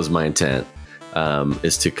least that was my intent,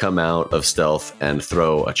 is to come out of stealth and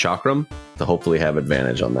throw a chakram to hopefully have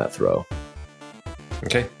advantage on that throw.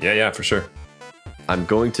 Okay, yeah, for sure. I'm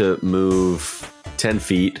going to move 10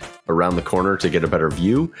 feet around the corner to get a better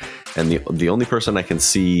view, and the only person I can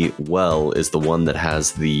see well is the one that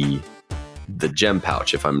has the gem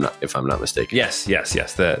pouch, if I'm not mistaken. Yes.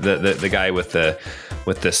 The guy with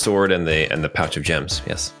the sword and the pouch of gems.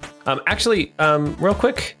 Yes. Actually, real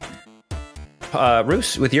quick,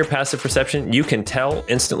 Roos, with your passive perception, you can tell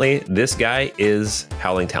instantly this guy is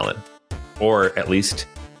Howling Talon, or at least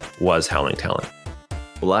was Howling Talon.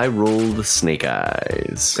 Well, I rolled snake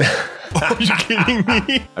eyes. Are you kidding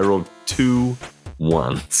me? I rolled 2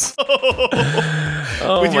 once.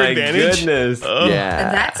 Oh With your my advantage? goodness.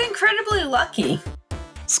 Yeah. That's incredibly lucky.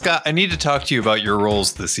 Scott, I need to talk to you about your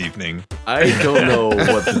rolls this evening. I don't know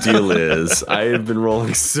what the deal is. I have been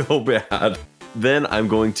rolling so bad. Then I'm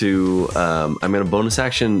going to bonus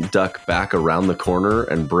action duck back around the corner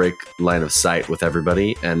and break line of sight with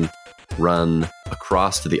everybody and run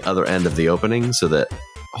across to the other end of the opening so that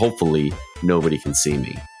hopefully nobody can see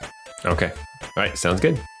me. Okay. All right. Sounds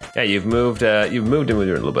good. Yeah, you've moved a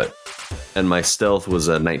little bit. And my stealth was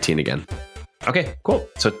a 19 again. Okay, cool.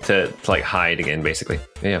 So to like hide again, basically.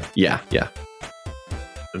 Yeah. Yeah.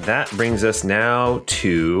 That brings us now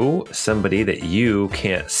to somebody that you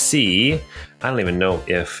can't see. I don't even know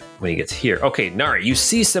if when he gets here. Okay, Nari, you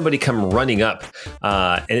see somebody come running up,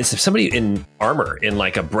 and it's somebody in armor, in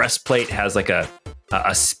like a breastplate, has like a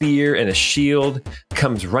spear and a shield,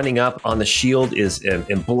 comes running up. On the shield is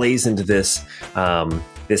emblazoned this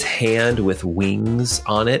hand with wings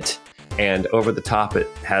on it. And over the top, it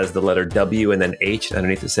has the letter W and then H. And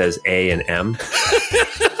underneath it says A and M.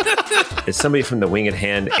 It's somebody from the Winged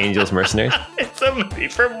Hand Angels Mercenaries. It's somebody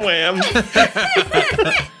from Wham.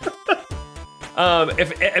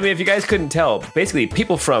 If you guys couldn't tell, basically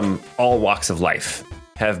people from all walks of life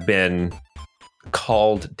have been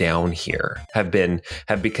called down here, have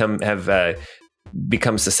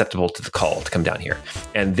becomes susceptible to the call to come down here.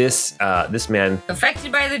 And this man,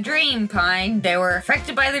 Affected by the dream, Pine. They were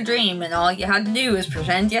affected by the dream, and all you had to do was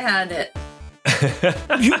pretend you had it.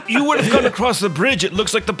 You would have gone across the bridge. It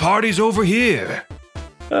looks like the party's over here.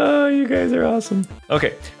 oh, you guys are awesome.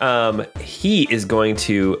 Okay, he is going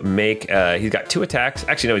to make. He's got 2 attacks.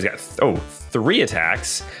 Actually, no, he's got 3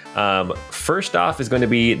 attacks. First off is going to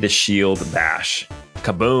be the shield bash.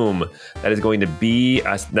 Kaboom! That is going to be.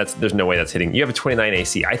 There's no way that's hitting. You have a 29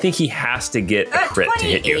 AC. I think he has to get a crit to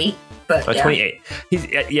hit you. But Oh, 28.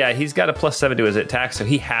 He's got a +7 to his attack, so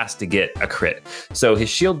he has to get a crit. So his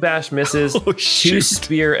shield bash misses. Oh, 2 shoot.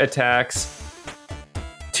 spear attacks.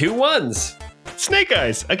 2 1s. Snake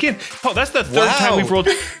Eyes again. Paul, that's the third time we've rolled.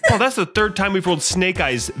 Paul, that's the third time we've rolled Snake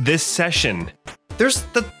Eyes this session.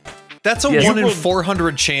 That's a Yes. 1 in You rolled-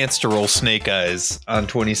 400 chance to roll Snake Eyes on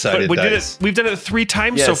 20-sided But dice. we've done it 3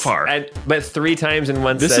 times so far. But 3 times in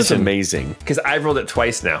one This session. is amazing. Because I've rolled it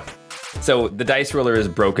twice now. So the dice roller is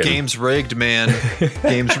broken. Game's rigged, man.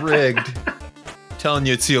 Game's rigged. Telling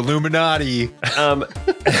you, it's the Illuminati.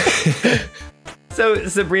 So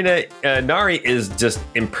Sabrina, Nari is just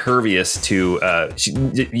impervious to.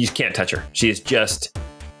 You can't touch her. She is just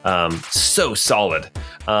so solid.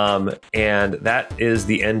 And that is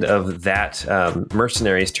the end of that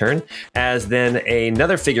mercenary's turn. As then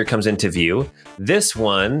another figure comes into view. This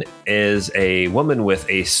one is a woman with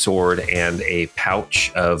a sword and a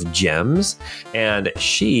pouch of gems, and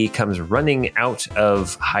she comes running out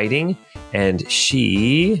of hiding, and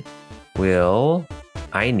she will.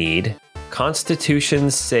 I need Constitution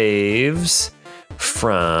saves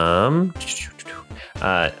from.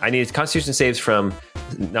 I need Constitution saves from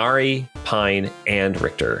Nari, Pine, and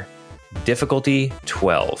Richter. Difficulty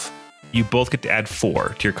 12. You both get to add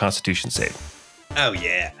 4 to your Constitution save. Oh,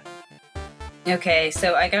 yeah. Okay,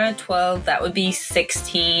 so I got a 12. That would be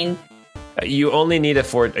 16. You only need a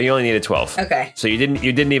 4. You only need a 12. Okay. So you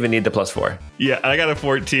didn't even need the +4. Yeah, I got a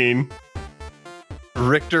 14.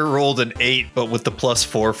 Richter rolled an 8, but with the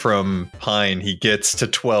 +4 from Pine, he gets to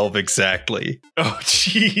 12 exactly. Oh,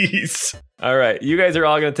 jeez. All right, you guys are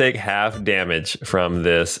all going to take half damage from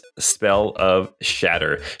this spell of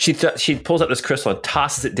shatter. She pulls up this crystal and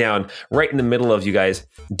tosses it down right in the middle of you guys,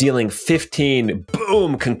 dealing 15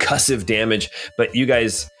 boom concussive damage. But you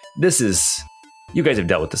guys have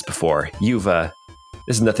dealt with this before. This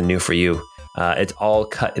is nothing new for you. It's all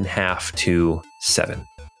cut in half to 7.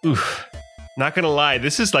 Oof. Not gonna lie,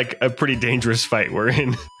 this is like a pretty dangerous fight we're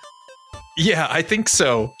in. Yeah, I think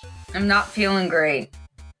so. I'm not feeling great.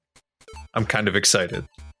 I'm kind of excited.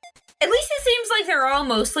 At least it seems like they're all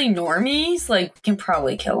mostly normies. Like, we can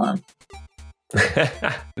probably kill them.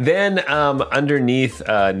 Then underneath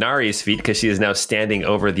Nari's feet, because she is now standing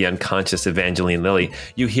over the unconscious Evangeline Lily,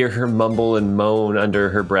 you hear her mumble and moan under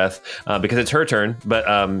her breath because it's her turn, but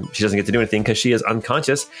she doesn't get to do anything because she is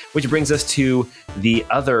unconscious, which brings us to the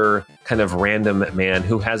other kind of random man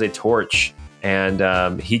who has a torch,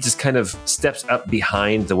 and he just kind of steps up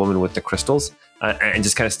behind the woman with the crystals and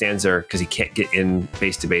just kind of stands there because he can't get in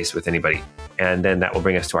face to face with anybody. And then that will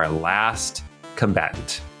bring us to our last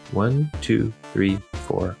combatant. 1, 2, 3,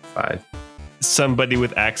 4, 5. Somebody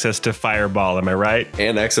with access to fireball, am I right?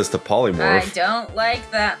 And access to polymorph. I don't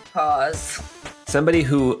like that pause. Somebody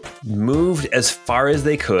who moved as far as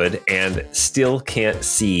they could and still can't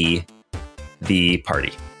see the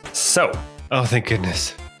party. So, Oh, thank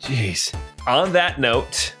goodness. Jeez. on that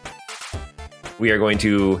note, we are going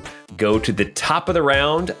to go to the top of the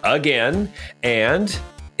round again, and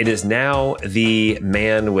it is now the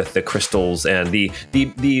man with the crystals and the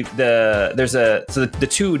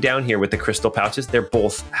two down here with the crystal pouches. They're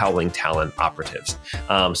both Howling Talon operatives.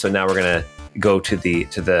 So now we're gonna go to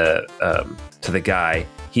the guy.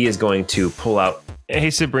 He is going to pull out. Hey,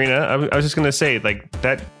 Sabrina, I was just gonna say, like,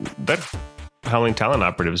 that Howling Talon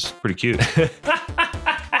operative is pretty cute.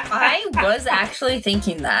 I was actually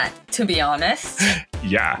thinking that, to be honest.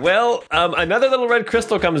 Yeah. Well, another little red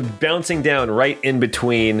crystal comes bouncing down right in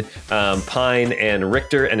between Pine and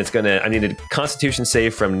Richter, and I need a Constitution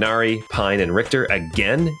save from Nari, Pine, and Richter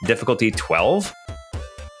again. Difficulty 12.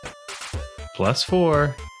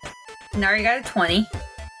 +4. Nari got a 20.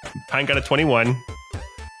 Pine got a 21.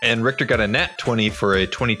 And Richter got a nat 20 for a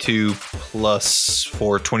 22 plus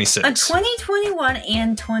 4, 26. A 20, 21,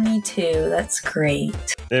 and 22. That's great.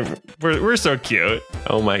 We're so cute.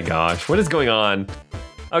 Oh my gosh, what is going on?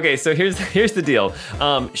 Okay, so here's the deal.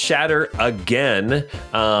 Shatter again.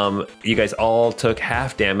 You guys all took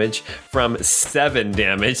half damage from 7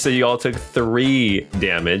 damage, so you all took 3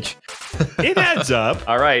 damage. It adds up.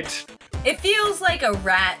 All right. It feels like a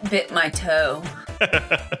rat bit my toe.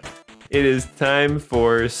 it is time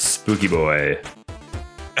for Spooky Boy.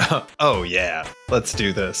 Oh, yeah. Let's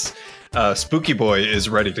do this. Spooky Boy is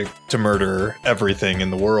ready to murder everything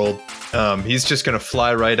in the world. He's just going to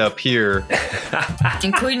fly right up here.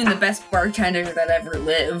 Including the best bartender that ever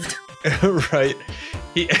lived. Right.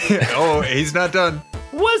 He's not done.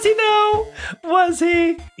 Was he though? Was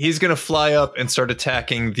he? He's going to fly up and start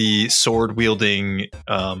attacking the sword-wielding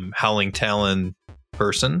Howling Talon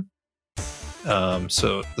person.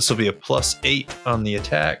 So this will be a +8 on the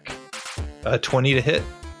attack. 20 to hit.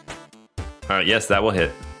 All right, yes, that will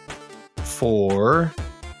hit. For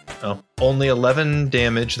only 11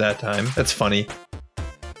 damage that time. That's funny.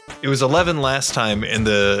 It was 11 last time, and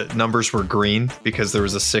the numbers were green because there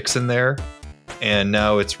was a 6 in there. And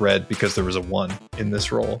now it's red because there was a 1 in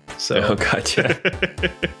this roll. So gotcha.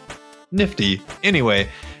 Nifty. Anyway,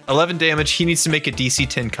 11 damage. He needs to make a DC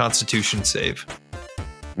 10 Constitution save.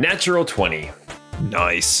 Natural 20.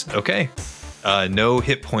 Nice. Okay. No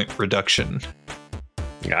hit point reduction.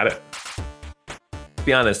 Got it. To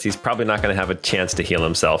be honest, he's probably not going to have a chance to heal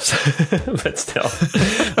himself, but still.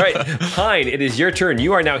 All right, Pine, it is your turn.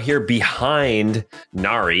 You are now here behind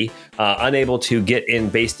Nari, unable to get in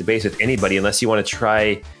base to base with anybody unless you want to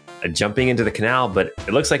try jumping into the canal, but it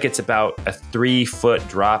looks like it's about a 3-foot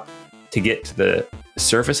drop to get to the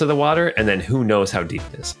surface of the water, and then who knows how deep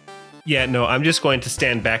it is. Yeah, no, I'm just going to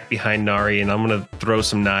stand back behind Nari, and I'm going to throw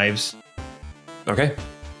some knives. Okay.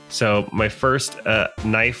 So my first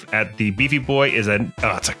knife at the beefy boy is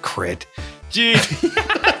it's a crit. Jeez.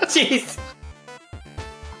 Jeez.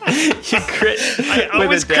 You crit. I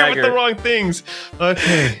always crit with the wrong things.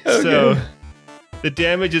 Okay, so the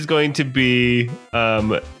damage is going to be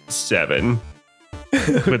 7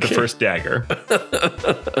 with the first dagger.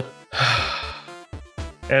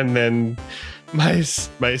 And then my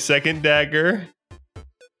second dagger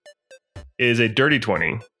is a dirty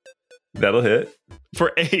 20. That'll hit.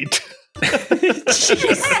 For 8.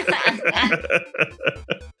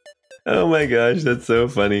 Oh my gosh, that's so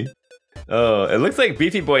funny. Oh, it looks like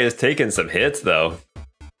Beefy Boy has taken some hits, though.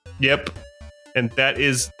 Yep. And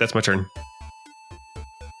that's my turn.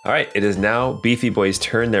 All right, it is now Beefy Boy's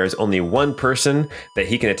turn. There is only one person that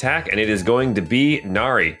he can attack, and it is going to be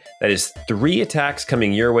Nari. That is 3 attacks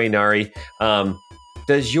coming your way, Nari.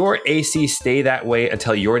 Does your AC stay that way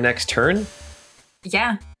until your next turn?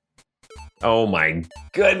 Yeah. Oh my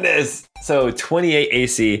goodness! So 28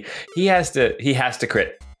 AC. He has to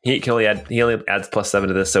crit. He only adds +7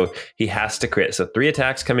 to this, so he has to crit. So 3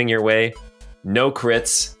 attacks coming your way, no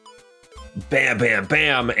crits. Bam, bam,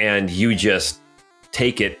 bam, and you just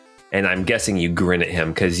take it. And I'm guessing you grin at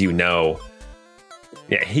him because he knows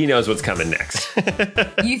what's coming next.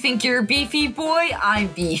 You think you're a beefy boy? I'm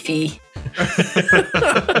beefy.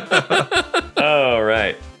 All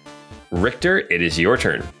right, Richter, it is your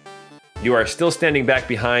turn. You are still standing back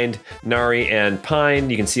behind Nari and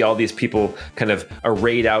Pine. You can see all these people kind of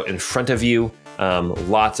arrayed out in front of you.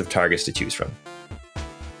 Lots of targets to choose from,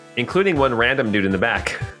 including one random dude in the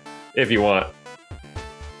back, if you want.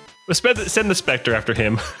 Send the Spectre after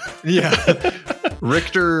him. Yeah.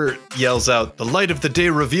 Richter yells out, "The light of the day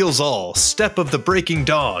reveals all. Step of the breaking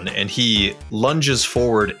dawn." And he lunges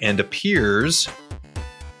forward and appears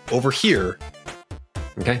over here.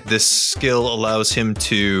 Okay. This skill allows him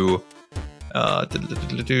to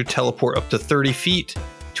teleport up to 30 feet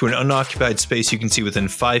to an unoccupied space you can see within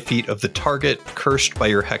 5 feet of the target cursed by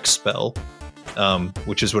your hex spell,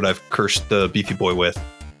 which is what I've cursed the beefy boy with.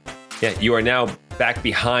 Yeah, you are now back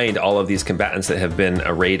behind all of these combatants that have been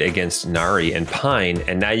arrayed against Nari and Pine,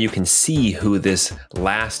 and now you can see who this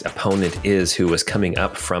last opponent is who was coming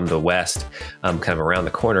up from the west, kind of around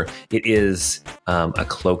the corner. It is a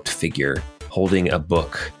cloaked figure holding a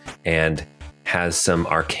book and has some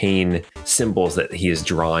arcane symbols that he is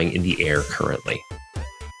drawing in the air currently.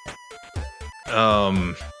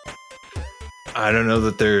 I don't know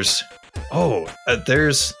that there's...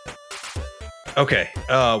 there's... Okay,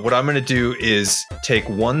 what I'm going to do is take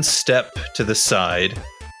 1 step to the side,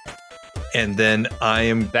 and then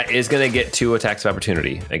That is going to get 2 attacks of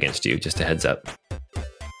opportunity against you, just a heads up.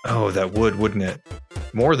 Oh, that wouldn't it?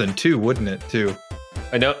 More than 2, wouldn't it, too?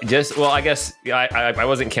 No, I guess I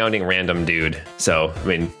wasn't counting random dude, so,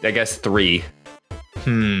 I guess 3.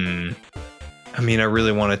 I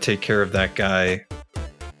really want to take care of that guy,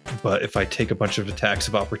 but if I take a bunch of attacks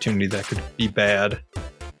of opportunity, that could be bad.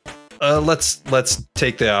 Let's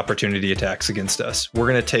take the opportunity attacks against us. We're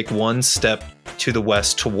going to take 1 step to the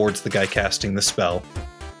west towards the guy casting the spell.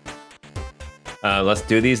 Let's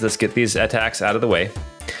do these. Let's get these attacks out of the way.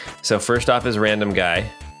 So first off is random guy.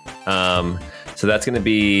 So that's going to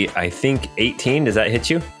be, I think, 18. Does that hit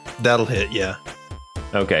you? That'll hit, yeah.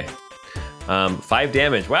 Okay. 5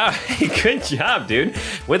 damage. Wow, good job, dude.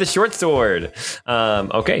 With a short sword.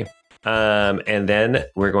 Okay. And then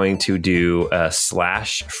we're going to do a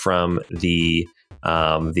slash from the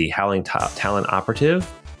Howling Talon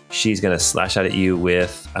operative. She's going to slash out at you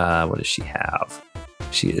with, what does she have?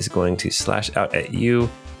 She is going to slash out at you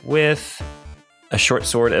with a short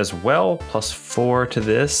sword as well, plus 4 to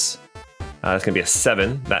this. It's going to be a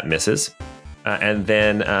 7. That misses. And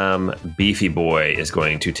then Beefy Boy is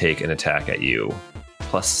going to take an attack at you.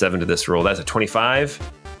 Plus 7 to this roll. That's a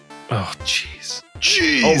 25. Oh, jeez.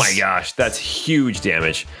 Oh my gosh, that's huge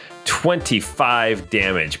damage. 25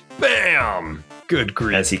 damage. Bam! Good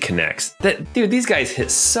grief. As he connects. Dude, these guys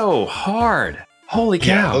hit so hard. Holy cow.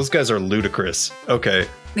 Yeah, those guys are ludicrous. Okay.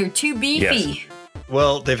 They're too beefy. Yes.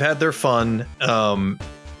 Well, they've had their fun.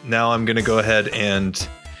 Now I'm going to go ahead and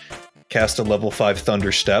cast a level 5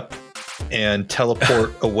 Thunder Step and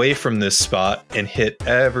teleport away from this spot and hit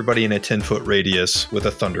everybody in a 10-foot radius with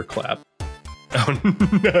a thunderclap. Oh,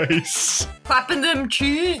 nice. Clapping them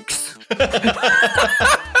cheeks.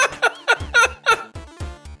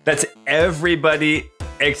 That's everybody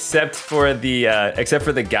except for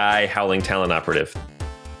the guy Howling Talon operative.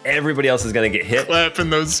 Everybody else is going to get hit. Clapping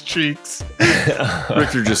those cheeks.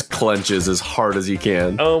 Richter just clenches as hard as he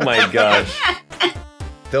can. Oh my gosh.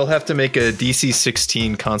 They'll have to make a DC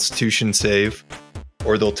 16 Constitution save,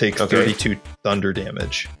 or they'll take 32 thunder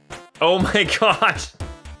damage. Oh my gosh.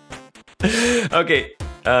 Okay.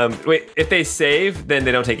 Wait, if they save, then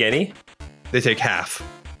they don't take any? They take half.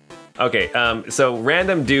 Okay, so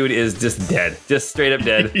random dude is just dead. Just straight up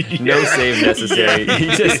dead. No save necessary.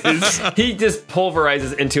 He just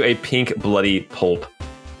pulverizes into a pink bloody pulp.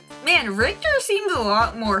 Man, Richter seems a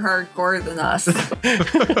lot more hardcore than us.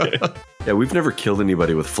 Yeah, we've never killed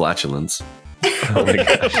anybody with flatulence. Oh my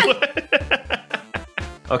gosh.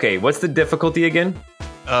 Okay, what's the difficulty again?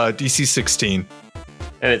 DC 16.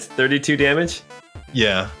 And it's 32 damage?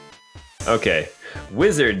 Yeah. Okay.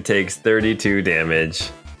 Wizard takes 32 damage.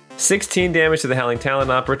 16 damage to the Howling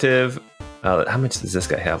Talon operative. How much does this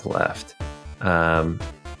guy have left?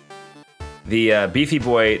 The Beefy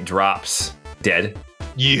Boy drops dead.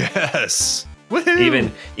 Yes.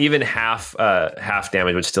 Woohoo! Even half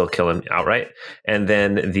damage would still kill him outright. And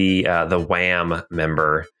then the Wham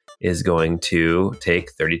member is going to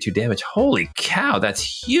take 32 damage. Holy cow, that's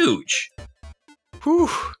huge. Whew.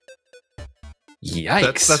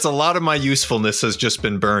 Yikes. That's a lot of my usefulness has just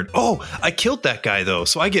been burned. Oh, I killed that guy though,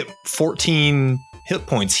 so I get 14 hit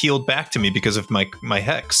points healed back to me because of my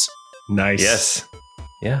hex. Nice. Yes.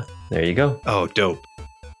 Yeah, there you go. Oh, dope.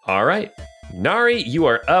 All right. Nari, you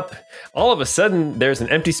are up. All of a sudden, there's an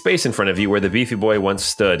empty space in front of you where the Beefy Boy once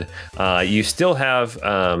stood. You still have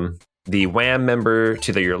the Wham member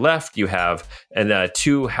to your left. You have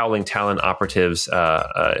 2 Howling Talon operatives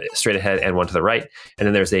straight ahead and 1 to the right. And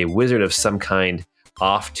then there's a wizard of some kind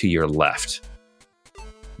off to your left,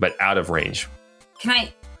 but out of range.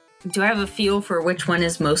 Do I have a feel for which one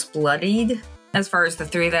is most bloodied as far as the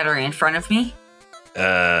 3 that are in front of me?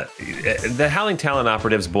 The Howling Talon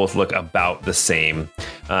operatives both look about the same.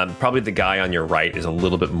 Probably the guy on your right is a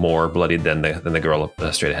little bit more bloodied than the girl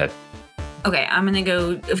straight ahead. Okay, I'm gonna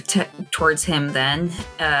go towards him then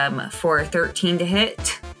for 13 to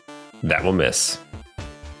hit. That will miss.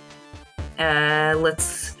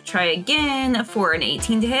 Let's try again for an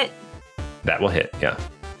 18 to hit. That will hit, yeah.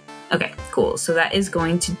 Okay, cool. So that is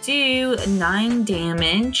going to do 9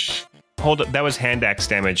 damage. Hold up, that was hand axe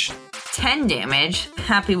damage. 10 damage.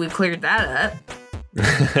 Happy we cleared that up.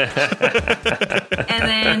 And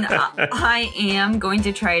then I am going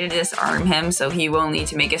to try to disarm him, so he will need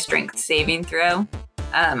to make a strength saving throw.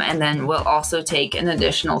 And then we'll also take an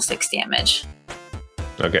additional 6 damage.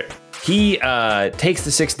 Okay. He takes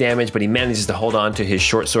the 6 damage, but he manages to hold on to his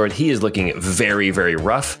short sword. He is looking very, very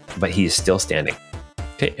rough, but he's still standing.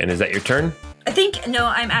 Okay, and is that your turn?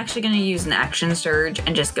 I'm actually going to use an action surge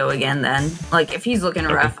and just go again then. Like, if he's looking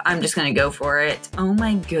rough, I'm just going to go for it. Oh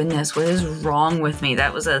my goodness, what is wrong with me?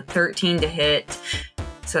 That was a 13 to hit,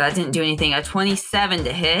 so that didn't do anything. A 27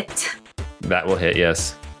 to hit. That will hit,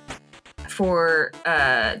 yes. For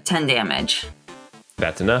 10 damage.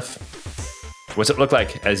 That's enough. What's it look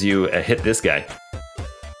like as you hit this guy?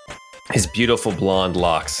 His beautiful blonde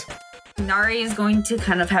locks. Nari is going to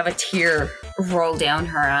kind of have a tear roll down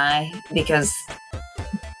her eye because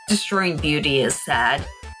destroying beauty is sad.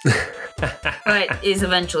 But is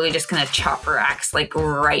eventually just going to chop her axe like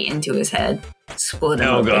right into his head. Split him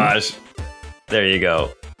open. Oh gosh. There you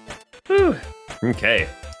go. Whew. Okay.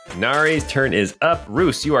 Nari's turn is up.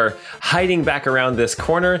 Roos, you are hiding back around this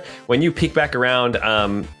corner. When you peek back around,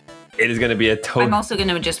 It is going to be a total. I'm also going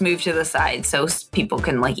to just move to the side so people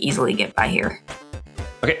can like easily get by here.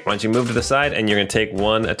 Okay, why don't you move to the side, and you're going to take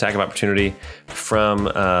one attack of opportunity from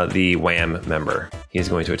the Wham member. He's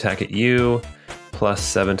going to attack at you,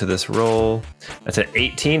 +7 to this roll. That's an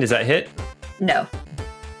 18. Does that hit? No.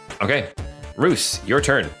 Okay, Roos, your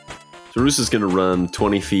turn. So Roos is going to run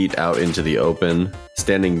 20 feet out into the open,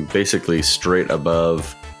 standing basically straight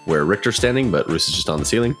above where Richter's standing, but Roos is just on the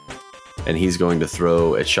ceiling. And he's going to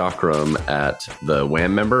throw a chakram at the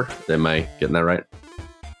Wham member. Am I getting that right?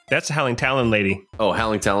 That's a Howling Talon lady. Oh,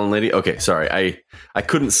 Howling Talon lady? Okay, sorry. I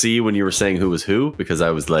couldn't see when you were saying who was who because I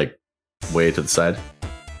was like way to the side.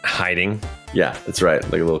 Hiding. Yeah, that's right.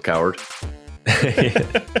 Like a little coward. I'm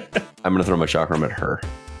going to throw my chakram at her.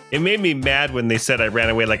 It made me mad when they said I ran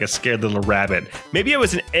away like a scared little rabbit. Maybe I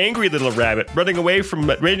was an angry little rabbit running away from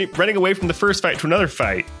the first fight to another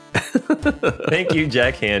fight. Thank you,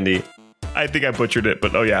 Jack Handy. I think I butchered it,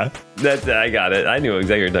 but oh yeah. I got it. I knew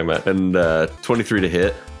exactly what you're talking about. And 23 to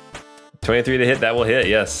hit. 23 to hit, that will hit,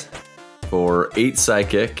 yes. For 8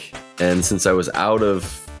 psychic. And since I was out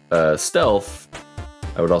of stealth,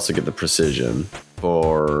 I would also get the precision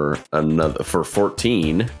for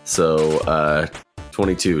 14. So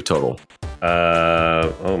 22 total.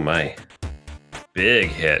 Oh my. Big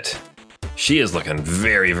hit. She is looking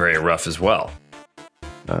very, very rough as well.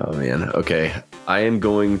 Oh man. Okay. I am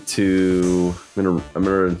going to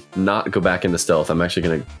not go back into stealth. I'm actually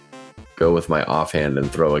going to go with my offhand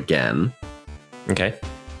and throw again. Okay.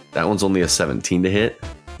 That one's only a 17 to hit.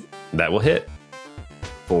 That will hit.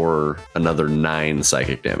 For another 9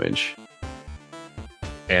 psychic damage.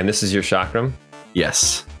 And this is your chakram?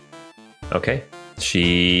 Yes. Okay.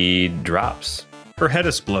 She drops. Her head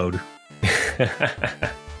explode.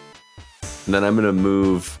 And then I'm going to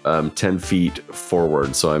move 10 feet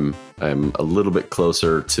forward, so I'm a little bit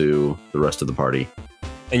closer to the rest of the party.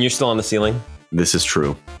 And you're still on the ceiling? This is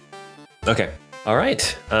true. Okay. All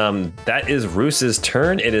right. That is Roos's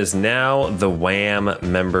turn. It is now the Wham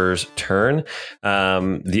member's turn.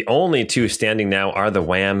 The only two standing now are the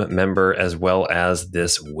Wham member as well as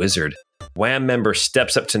this wizard. Wham member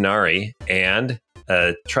steps up to Nari and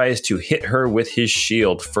tries to hit her with his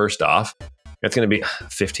shield first off. That's going to be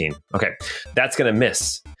 15. Okay. That's going to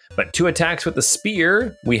miss. But 2 attacks with the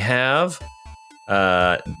spear. We have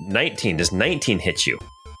 19. Does 19 hit you?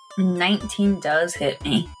 19 does hit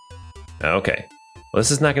me. Okay. Well,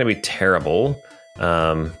 this is not going to be terrible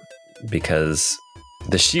because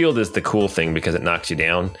the shield is the cool thing because it knocks you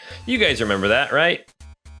down. You guys remember that, right?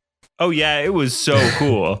 Oh, yeah. It was so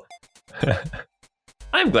cool.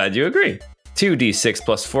 I'm glad you agree. 2d6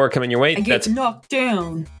 plus 4 coming your way. I get knocked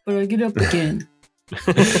down, but I get up again.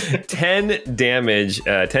 10 damage,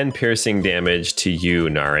 10 piercing damage to you,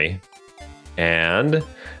 Nari. And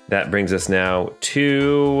that brings us now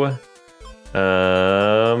to...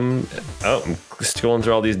 I'm scrolling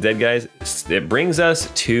through all these dead guys. It brings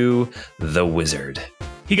us to the wizard.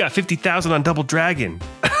 He got 50,000 on Double Dragon.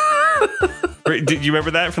 Did you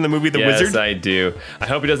remember that from the movie The Wizard? Yes, I do. I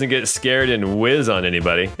hope he doesn't get scared and whiz on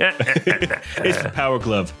anybody. It's the Power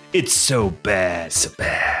Glove. It's so bad. So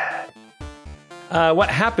bad. What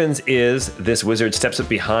happens is this wizard steps up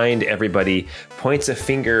behind everybody, points a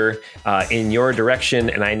finger in your direction,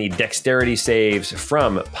 and I need dexterity saves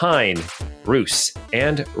from Pine, Roos,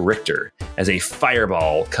 and Richter as a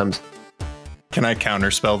fireball comes. Can I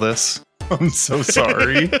counterspell this? I'm so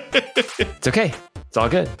sorry. It's okay. It's all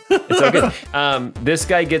good. It's all good. This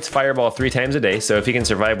guy gets fireball 3 times a day, so if he can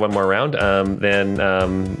survive one more round, then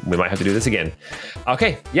we might have to do this again.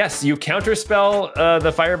 Okay, yes, you counterspell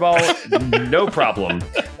the fireball, no problem.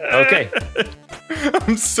 Okay.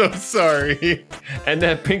 I'm so sorry. And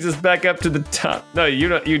that brings us back up to the top. No, you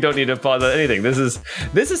don't need to pause on anything. This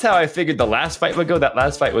is how I figured the last fight would go. That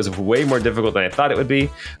last fight was way more difficult than I thought it would be.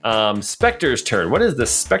 Spectre's turn. What is the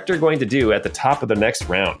Spectre going to do at the top of the next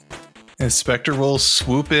round? Spectre will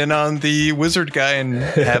swoop in on the wizard guy and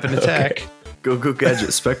have an attack. Okay. Go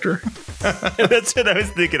Gadget Spectre. That's what I was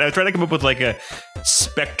thinking. I was trying to come up with like a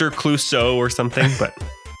Spectre Clouseau or something, but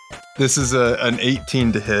this is an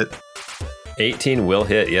 18 to hit. 18 will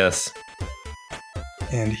hit, yes.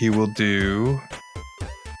 And he will do...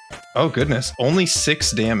 Oh, goodness. Only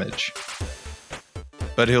 6 damage.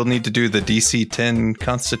 But he'll need to do the DC 10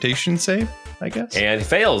 Constitution save, I guess. And he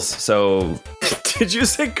fails, so... Did you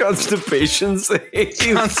say constipation save?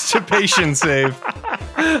 Constipation save.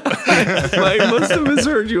 I must have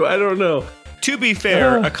misheard you. I don't know. To be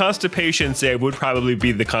fair, a constipation save would probably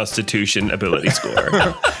be the Constitution ability score.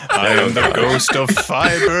 I am the ghost of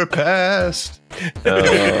fiber past.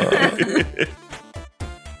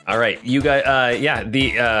 All right, you guys.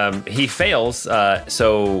 He fails.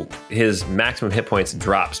 So his maximum hit points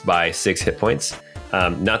drops by 6 hit points.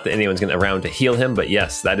 Not that anyone's going to around to heal him, but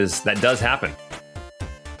yes, that does happen.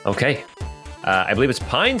 Okay. I believe it's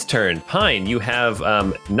Pine's turn. Pine, you have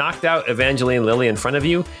knocked out Evangeline Lilly in front of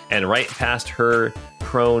you, and right past her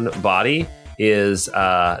prone body is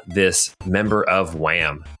this member of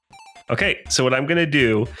Wham. Okay, so what I'm going to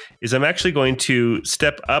do is I'm actually going to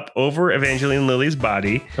step up over Evangeline Lilly's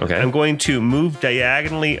body. Okay. I'm going to move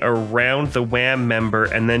diagonally around the Wham member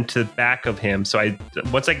and then to the back of him. So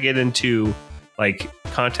once I get into like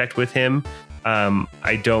contact with him,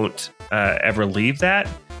 I don't ever leave that,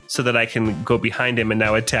 so that I can go behind him and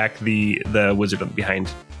now attack the wizard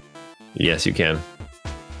behind. Yes, you can.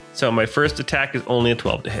 So my first attack is only a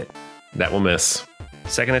 12 to hit. That will miss.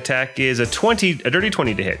 Second attack is a dirty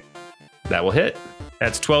 20 to hit. That will hit.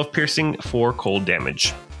 That's 12 piercing, 4 cold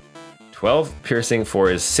damage. 12 piercing,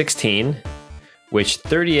 4 is 16, which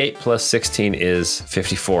 38 plus 16 is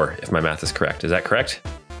 54, if my math is correct. Is that correct?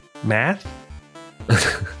 Math?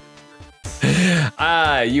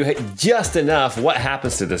 You hit just enough. What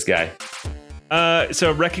happens to this guy?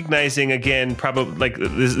 So recognizing again, probably like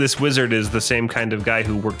this wizard is the same kind of guy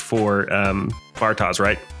who worked for Bartosz,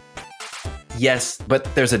 right? Yes,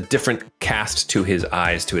 but there's a different cast to his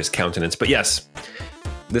eyes, to his countenance. But yes,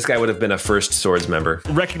 this guy would have been a First Swords member.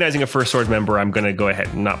 Recognizing a First Swords member, I'm going to go ahead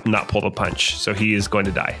and not pull the punch. So he is going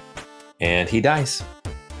to die. And he dies.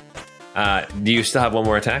 Do you still have one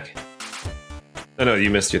more attack? Oh, no, you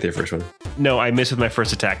missed with your first one. No, I missed with my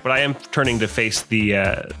first attack, but I am turning to face the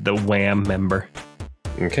Wham member.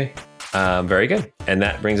 Okay. Very good. And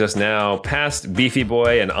that brings us now past Beefy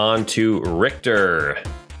Boy and on to Richter.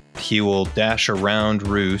 He will dash around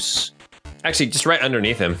Roos. Actually, just right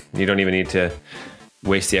underneath him. You don't even need to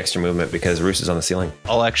waste the extra movement because Roos is on the ceiling.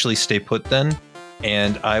 I'll actually stay put then,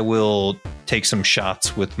 and I will take some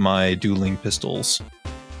shots with my dueling pistols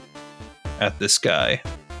at this guy,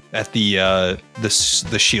 at the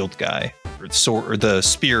shield guy, or the sword, or the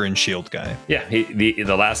spear and shield guy. Yeah,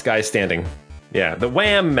 the last guy standing. Yeah, the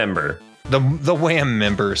Wham member. The Wham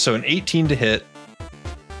member. So an 18 to hit.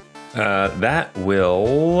 That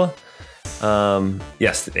will,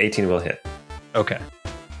 yes, 18 will hit. Okay.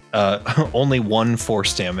 Only 1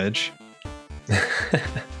 force damage.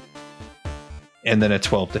 And then a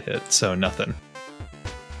 12 to hit, so nothing.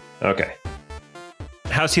 Okay.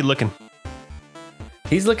 How's he looking?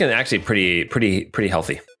 He's looking actually pretty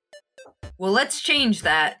healthy. Well, let's change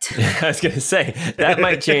that. I was going to say, that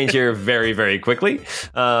might change here very, very quickly.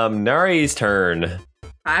 Nari's turn.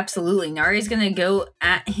 Absolutely. Nari's going to go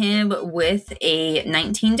at him with a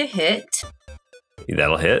 19 to hit.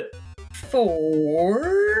 That'll hit.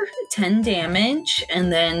 For 10 damage.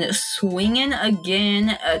 And then swinging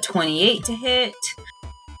again, a 28 to hit.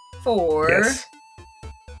 For Yes.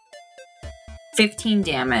 15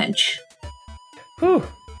 damage. Whew,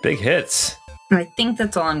 big hits. I think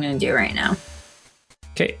that's all I'm going to do right now.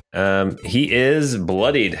 Okay, he is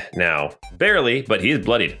bloodied now. Barely, but he's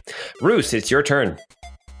bloodied. Roos, it's your turn.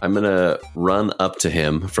 I'm going to run up to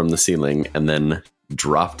him from the ceiling and then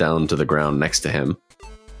drop down to the ground next to him.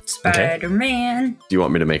 Spider-Man. Do you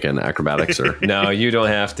want me to make an acrobatics or? No, you don't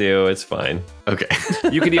have to. It's fine. Okay.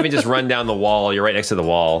 You could even just run down the wall. You're right next to the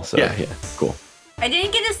wall. So. Yeah, cool. I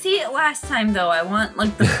didn't get to see it last time, though. I want,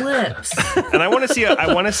 like, the flips. And I want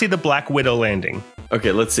to see the Black Widow landing.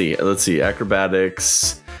 Okay, let's see.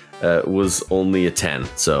 Acrobatics was only a 10,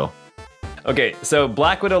 so. Okay, so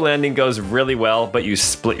Black Widow landing goes really well, but you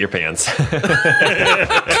split your pants.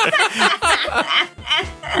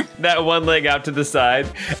 That one leg out to the side.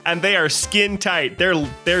 And they are skin tight.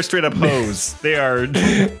 They're straight up hose. They are.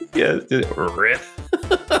 Yeah, rip.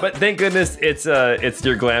 But thank goodness it's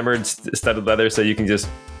your glamored studded leather, so you can just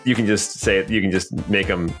make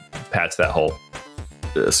them patch that hole.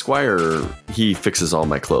 Squire, he fixes all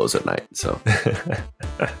my clothes at night, so.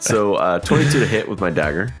 So 22 to hit with my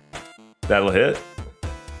dagger. That'll hit.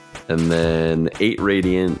 And then 8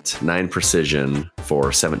 radiant, 9 precision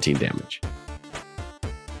for 17 damage.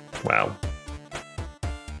 Wow.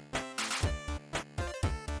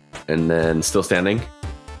 And then still standing.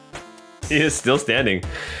 He is still standing.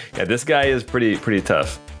 Yeah, this guy is pretty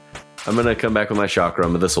tough. I'm going to come back with my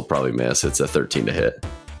chakram, but this will probably miss. It's a 13 to hit.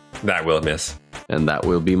 That will miss. And that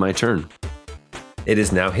will be my turn. It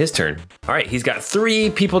is now his turn. All right, he's got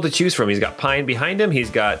 3 people to choose from. He's got Pine behind him,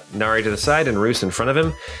 he's got Nari to the side, and Roos in front of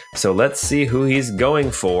him. So let's see who he's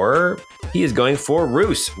going for. He is going for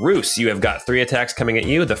Roos. Roos, you have got 3 attacks coming at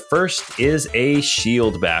you. The first is a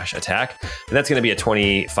shield bash attack, and that's going to be a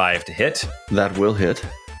 25 to hit. That will hit.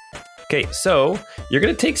 Okay, so you're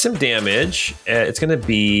going to take some damage. It's going to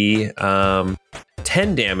be 10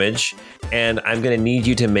 damage, and I'm going to need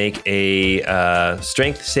you to make a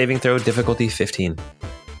strength saving throw, difficulty 15.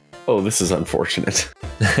 Oh, this is unfortunate.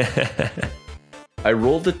 I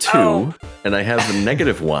rolled a 2, and I have a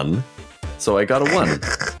 -1, so I got a 1.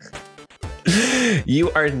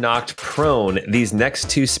 You are knocked prone. These next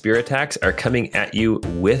 2 spear attacks are coming at you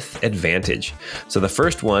with advantage. So the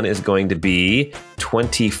first one is going to be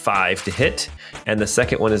 25 to hit, and the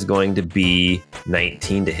second one is going to be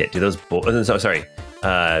 19 to hit. Do those both?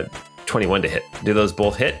 21 to hit. Do those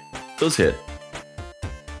both hit? Those hit.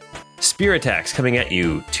 Spear attacks coming at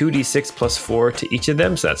you, 2d6 plus 4 to each of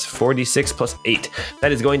them, so that's 4d6 plus 8.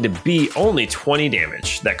 That is going to be only 20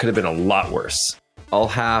 damage. That could have been a lot worse. I'll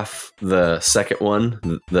half the second one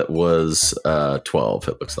that was 12,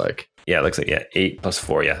 it looks like. Yeah, it looks like, 8 plus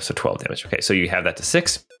 4, so 12 damage. Okay, so you have that to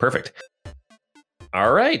 6. Perfect.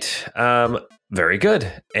 All right, very good.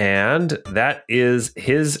 And that is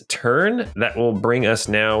his turn. That will bring us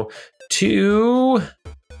now to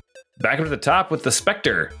back up to the top with the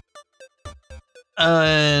Spectre.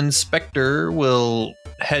 And Spectre will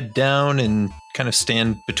head down and kind of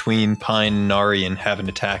stand between Pine and Nari and have an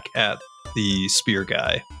attack at the spear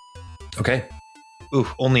guy. Okay. Ooh,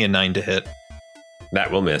 only a 9 to hit. That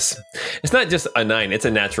will miss. It's not just a 9, it's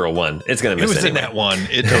a natural 1. It's going to miss anyway. It was anyway. a nat 1.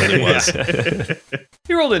 It totally was.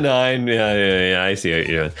 You rolled a 9. Yeah. I see what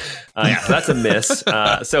you're doing. So that's a miss.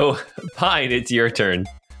 So, Pine, it's your turn.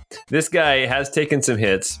 This guy has taken some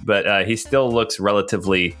hits, but he still looks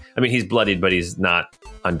relatively... I mean, he's bloodied, but he's not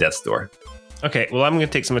on death's door. Okay, well, I'm going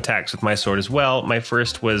to take some attacks with my sword as well. My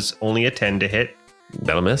first was only a 10 to hit.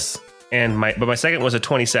 That'll miss. But my second was a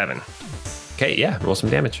 27. Okay, yeah, roll some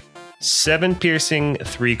damage. 7 piercing,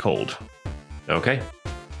 3 cold. Okay.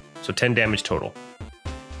 So 10 damage total.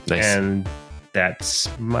 Nice. And that's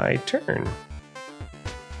my turn.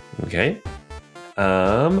 Okay.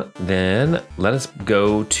 Then let us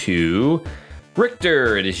go to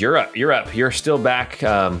Richter. It is you're up. You're still back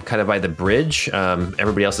kind of by the bridge.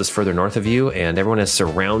 Everybody else is further north of you, and everyone has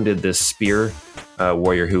surrounded this spear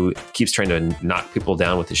warrior who keeps trying to knock people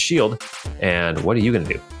down with his shield. And what are you going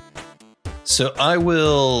to do? So I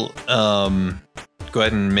will go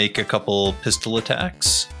ahead and make a couple pistol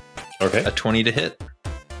attacks. Okay. A 20 to hit.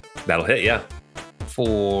 That'll hit, yeah.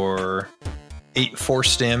 For 8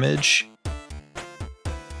 force damage.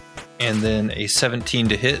 And then a 17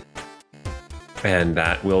 to hit. And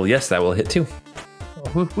that will hit too.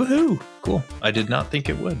 Woohoo! Cool. I did not think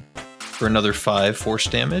it would. For another 5 force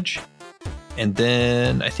damage. And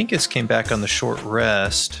then I think this came back on the short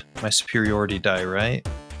rest. My superiority die, right?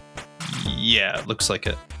 Yeah, it looks like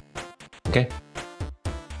it. Okay.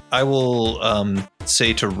 I will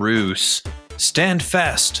say to Roos, stand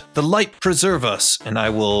fast, the light preserve us. And I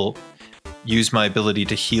will use my ability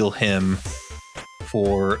to heal him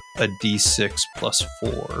for a d6 plus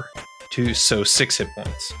 4. So 6 hit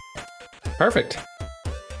points. Perfect.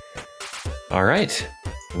 All right.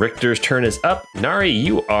 Richter's turn is up. Nari,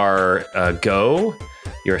 you are go.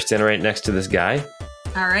 You're standing right next to this guy.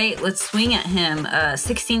 All right, let's swing at him.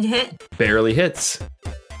 16 to hit. Barely hits.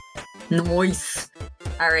 Nice.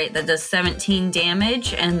 All right, that does 17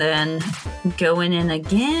 damage, and then going in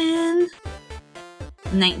again.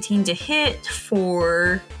 19 to hit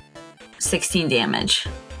for 16 damage.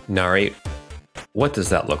 Nari, what does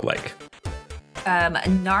that look like?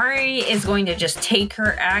 Nari is going to just take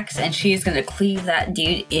her axe, and she's going to cleave that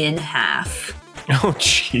dude in half. Oh,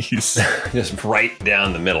 jeez. Just right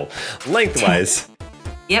down the middle. Lengthwise.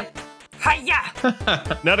 Yep. Hiya!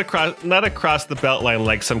 Not across the belt line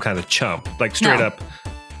like some kind of chump. Like straight up.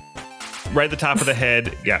 Right at the top of the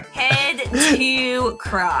head. Yeah. Head to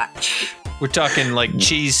crotch. We're talking like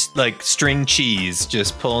cheese, like string cheese,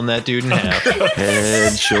 just pulling that dude in half.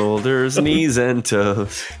 Head, shoulders, knees, and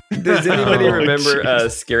toes. Does anybody remember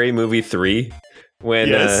Scary Movie 3? When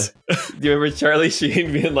Yes. do you remember Charlie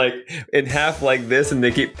Sheen being like in half like this, and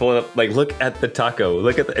they keep pulling up like, look at the taco,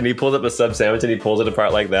 and he pulls up a sub sandwich and he pulls it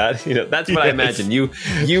apart like that. You know, that's what I imagine. You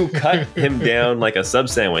cut him down like a sub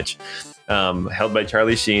sandwich. Held by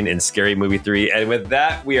Charlie Sheen in Scary Movie 3. And with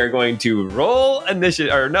that, we are going to roll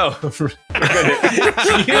initiative. Or no. Oh,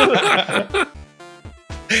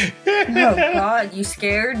 God, you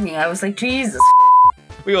scared me. I was like, Jesus.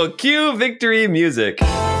 We will cue victory music.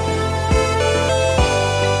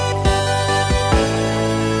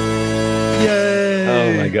 Yay!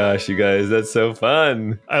 Oh my gosh, you guys, that's so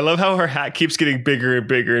fun. I love how her hat keeps getting bigger and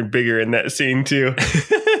bigger and bigger in that scene, too.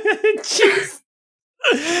 Jeez.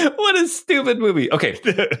 What a stupid movie. Okay.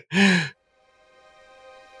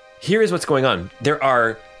 Here is what's going on. There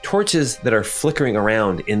are torches that are flickering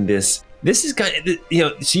around in this. This is kind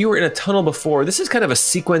of, so you were in a tunnel before. This is kind of a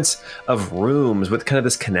sequence of rooms with kind of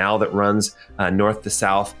this canal that runs north to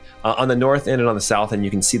south. On the north end and on the south end,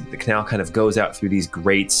 you can see that the canal kind of goes out through these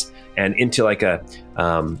grates and into like a,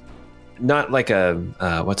 not like a,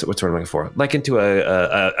 what's the word I'm looking for? Like into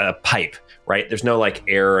a pipe, right? There's no like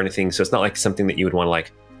air or anything. So it's not like something that you would want to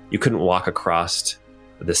like, you couldn't walk across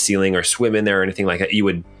the ceiling or swim in there or anything like that. You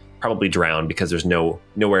would probably drown because there's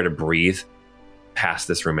nowhere to breathe past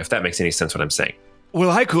this room, if that makes any sense what I'm saying.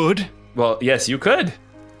 Well, I could. Well, yes, you could.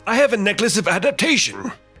 I have a necklace of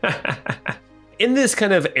adaptation. In this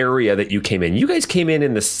kind of area that you came in, you guys came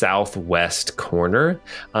in the southwest corner.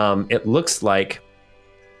 It looks like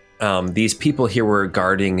these people here were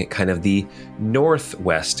guarding kind of the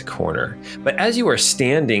northwest corner. But as you are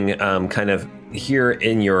standing kind of here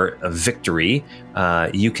in your victory,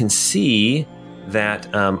 you can see that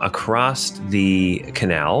across the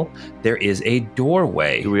canal, there is a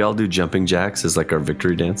doorway. Do we all do jumping jacks as like our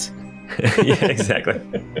victory dance? Yeah, exactly.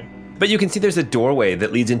 But you can see there's a doorway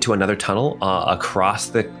that leads into another tunnel across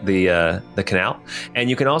the canal. And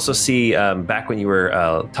you can also see back when you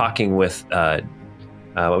were talking with what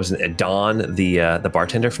was it, Dawn, the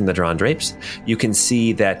bartender from the Drawn Drapes, you can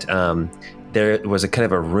see that there was a kind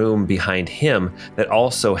of a room behind him that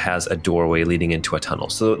also has a doorway leading into a tunnel.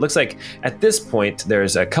 So it looks like at this point,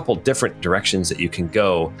 there's a couple different directions that you can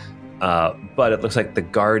go, but it looks like the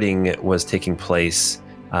guarding was taking place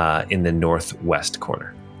in the northwest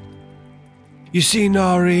corner. You see,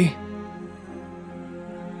 Nari?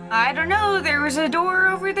 I don't know. There was a door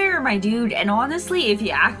over there, my dude. And honestly, if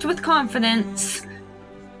you act with confidence,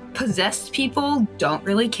 possessed people don't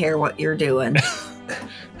really care what you're doing.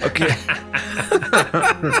 Okay.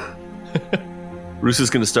 Roos is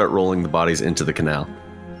going to start rolling the bodies into the canal.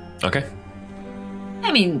 Okay.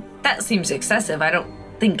 I mean, that seems excessive. I don't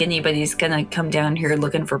think anybody's gonna come down here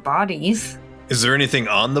looking for bodies. Is there anything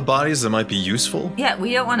on the bodies that might be useful? Yeah,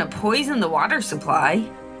 we don't want to poison the water supply.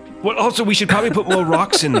 Well, also, we should probably put more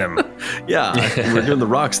rocks in them. Yeah, we're doing the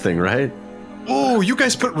rocks thing, right? Oh, you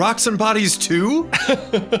guys put rocks in bodies too?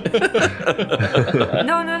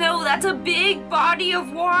 No, that's a big body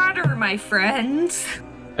of water, my friends.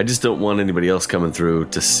 I just don't want anybody else coming through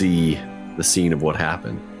to see the scene of what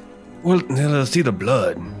happened. Well, they'll see the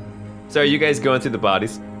blood. So are you guys going through the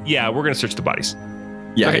bodies? Yeah, we're going to search the bodies.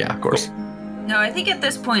 Yeah, Okay, yeah, of course. cool. No, I think at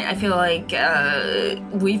this point, I feel like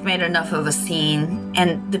we've made enough of a scene,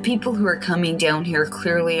 and the people who are coming down here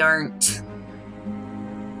clearly aren't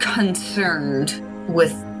concerned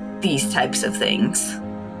with these types of things.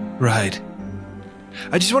 Right.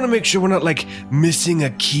 I just want to make sure we're not, like, missing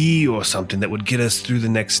a key or something that would get us through the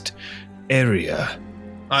next area.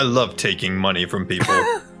 I love taking money from people.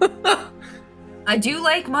 I do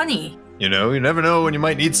like money. You know, you never know when you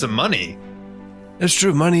might need some money. That's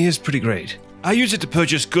true, money is pretty great. I use it to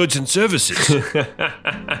purchase goods and services.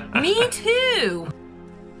 Me too.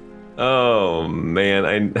 Oh,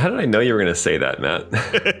 man. How did I know you were going to say that, Matt?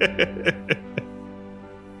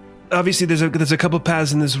 Obviously, there's a couple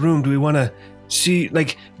paths in this room. Do we want to see,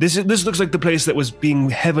 like, this looks like the place that was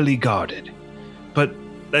being heavily guarded. But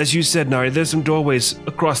as you said, Nari, there's some doorways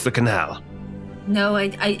across the canal. No,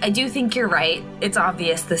 I do think you're right. It's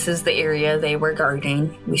obvious this is the area they were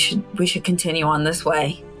guarding. We should continue on this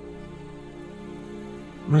way.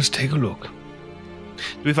 Let's take a look.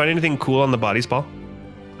 Do we find anything cool on the bodies, Paul?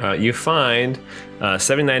 You find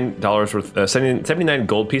 $79 worth, 79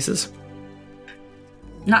 gold pieces.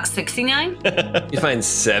 Not 69? You find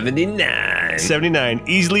 79. 79,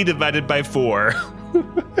 easily divided by 4.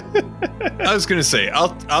 I was gonna say,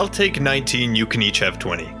 I'll take 19. You can each have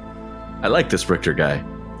 20. I like this Richter guy.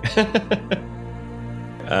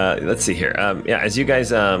 Let's see here. As you guys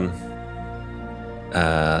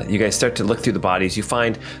start to look through the bodies, you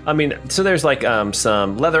find, so there's like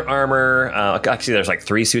some leather armor. Actually, there's like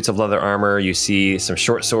 3 suits of leather armor. You see some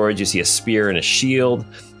short swords. You see a spear and a shield.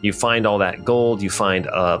 You find all that gold. You find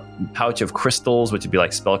a pouch of crystals, which would be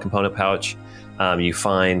like spell component pouch. You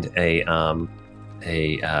find a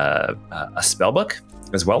spell book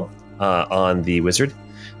as well on the wizard.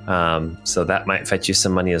 So that might fetch you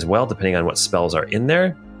some money as well, depending on what spells are in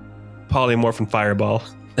there. Polymorph and Fireball.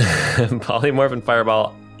 Polymorph and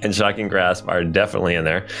Fireball and Shocking Grasp are definitely in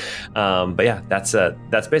there. But yeah, that's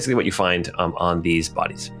basically what you find on these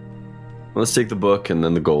bodies. Let's take the book and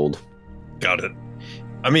then the gold. Got it.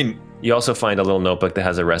 I mean, you also find a little notebook that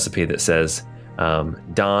has a recipe that says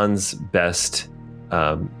Don's best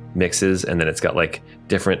mixes, and then it's got like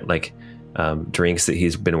different like drinks that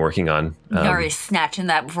he's been working on. Nari's snatching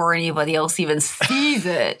that before anybody else even sees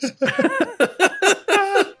it.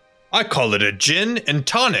 I call it a gin and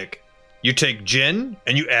tonic. You take gin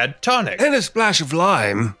and you add tonic. And a splash of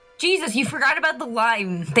lime. Jesus, you forgot about the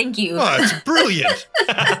lime. Thank you. Oh, it's brilliant.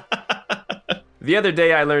 The other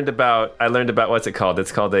day I learned about what's it called?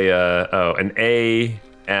 It's called an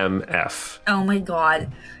AMF. Oh my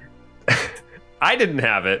god. I didn't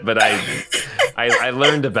have it, but I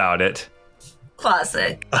learned about it.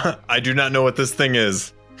 Classic. I do not know what this thing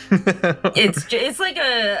is. It's like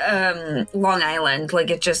a Long Island. Like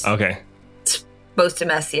it's just Okay. supposed to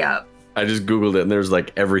mess you up. I just Googled it and there's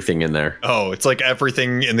like everything in there. Oh, it's like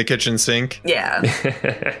everything in the kitchen sink. Yeah.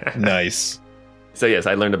 Nice. So yes,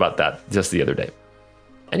 I learned about that just the other day.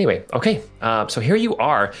 Anyway, okay, so here you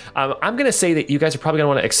are. I'm going to say that you guys are probably going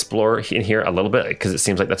to want to explore in here a little bit because it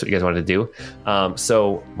seems like that's what you guys wanted to do.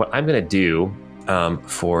 So what I'm going to do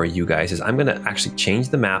for you guys is I'm going to actually change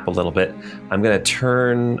the map a little bit. I'm going to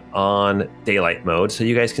turn on daylight mode so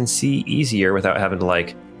you guys can see easier without having to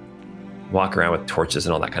like walk around with torches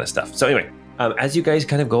and all that kind of stuff. So anyway, as you guys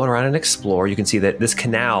kind of go around and explore, you can see that this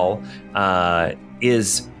canal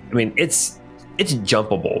it's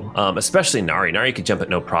jumpable, especially Nari. Nari could jump it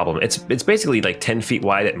no problem. It's basically like 10 feet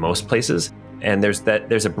wide at most places, and there's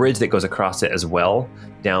a bridge that goes across it as well,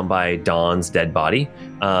 down by Dawn's dead body.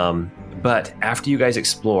 But after you guys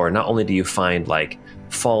explore, not only do you find like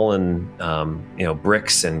fallen,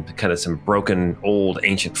 bricks and kind of some broken old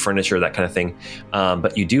ancient furniture, that kind of thing,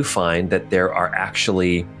 but you do find that there are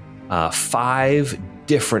actually 5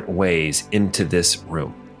 different ways into this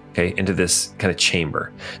room. Okay, into this kind of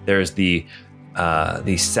chamber. There's the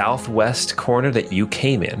southwest corner that you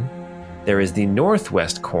came in. There is the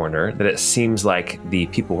northwest corner that it seems like the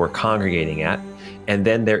people were congregating at. And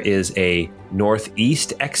then there is a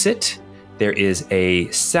northeast exit. There is a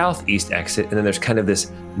southeast exit. And then there's kind of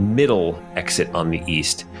this middle exit on the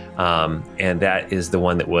east. And that is the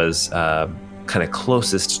one that was kind of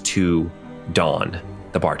closest to Dawn,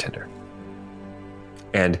 the bartender.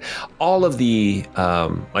 And all of the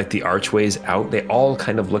the archways out, they all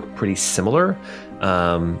kind of look pretty similar.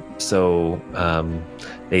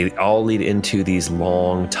 They all lead into these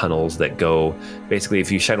long tunnels that go, basically,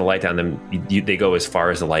 if you shine a light down them, they go as far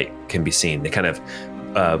as the light can be seen. They kind of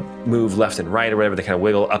move left and right or whatever. They kind of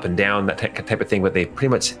wiggle up and down, that type of thing, but they pretty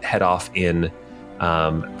much head off in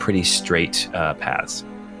pretty straight paths.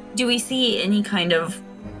 Do we see any kind of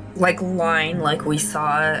like line like we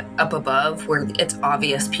saw up above where it's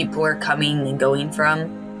obvious people are coming and going from?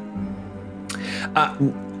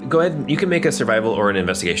 Go ahead. You can make a survival or an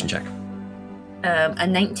investigation check. A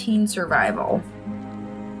 19 survival.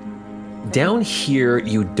 Down here,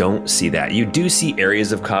 you don't see that. You do see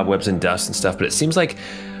areas of cobwebs and dust and stuff, but it seems like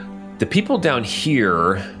the people down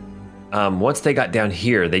here, once they got down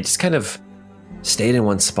here, they just kind of stayed in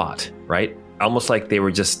one spot, right? Almost like they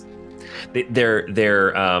were just their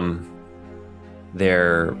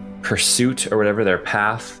pursuit or whatever, their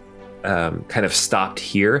path, kind of stopped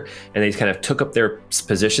here, and they kind of took up their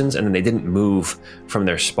positions, and then they didn't move from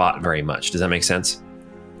their spot very much. Does that make sense?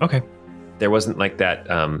 Okay. There wasn't like that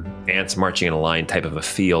ants marching in a line type of a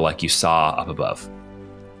feel like you saw up above.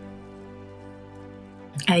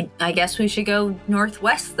 I guess we should go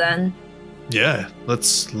northwest then. Yeah,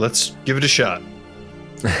 let's give it a shot.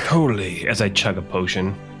 Totally. As I chug a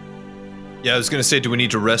potion. Yeah, I was gonna say, do we need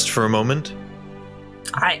to rest for a moment?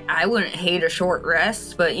 I wouldn't hate a short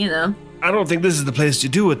rest, but you know. I don't think this is the place to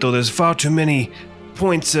do it, though. There's far too many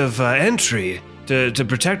points of entry to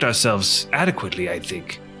protect ourselves adequately, I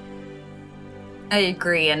think. I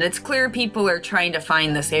agree, and it's clear people are trying to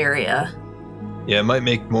find this area. Yeah, it might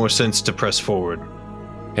make more sense to press forward.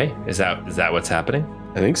 Okay, is that what's happening?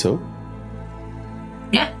 I think so.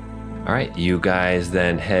 Yeah. All right, you guys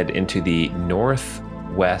then head into the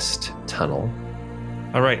northwest tunnel.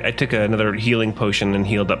 All right, I took another healing potion and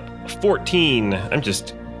healed up 14. I'm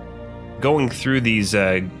just going through these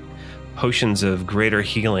potions of greater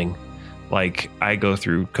healing like I go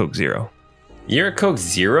through Coke Zero. You're a Coke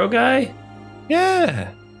Zero guy?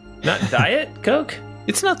 Yeah. Not Diet Coke?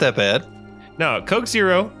 It's not that bad. No, Coke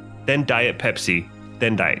Zero, then Diet Pepsi,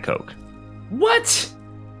 then Diet Coke. What?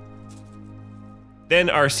 Then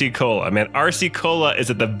RC Cola. Man, RC Cola is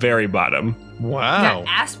at the very bottom. Wow.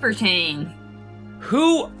 Got aspartame.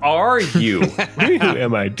 Who are you? Who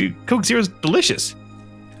am I? Dude, Coke Zero's delicious.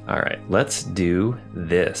 All right, let's do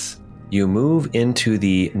this. You move into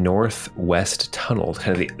the northwest tunnel,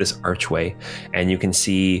 kind of this archway, and you can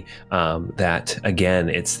see that, again,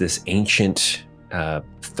 it's this ancient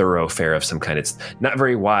thoroughfare of some kind. It's not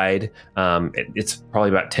very wide. It's probably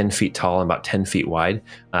about 10 feet tall and about 10 feet wide.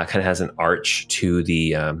 Kind of has an arch to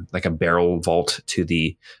the, like a barrel vault to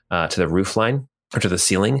the roof line. or to the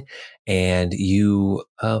ceiling, and you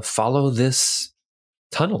follow this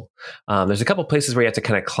tunnel. There's a couple places where you have to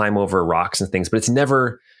kind of climb over rocks and things, but it's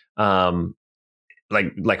never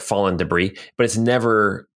like fallen debris, but it's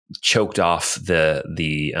never choked off the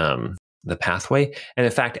pathway. And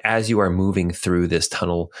in fact, as you are moving through this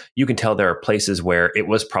tunnel, you can tell there are places where it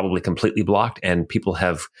was probably completely blocked, and people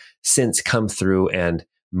have since come through and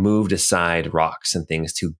moved aside rocks and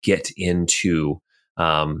things to get into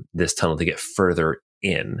this tunnel to get further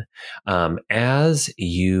in. As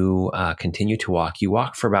you continue to walk, you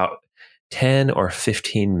walk for about 10 or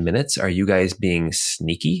 15 minutes. Are you guys being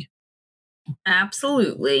sneaky?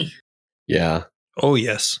 Absolutely. Yeah. Oh,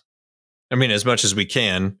 yes. I mean, as much as we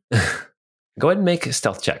can. Go ahead and make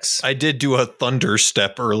stealth checks. I did do a thunder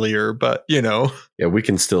step earlier, but, Yeah, we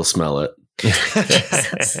can still smell it.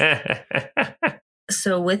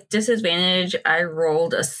 So with disadvantage, I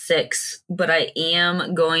rolled a 6, but I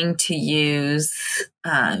am going to use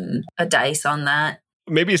a dice on that.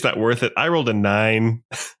 Maybe it's not worth it. I rolled a 9.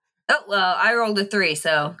 Oh, well, I rolled a 3,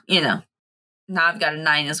 so, now I've got a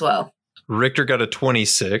 9 as well. Richter got a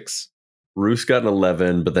 26. Roos got an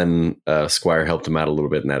 11, but then Squire helped him out a little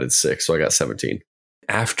bit and added 6, so I got 17.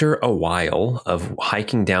 After a while of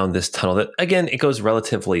hiking down this tunnel that, again, it goes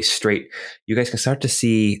relatively straight, you guys can start to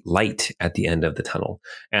see light at the end of the tunnel.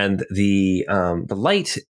 And the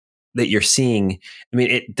light that you're seeing, I mean,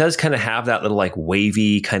 it does kind of have that little like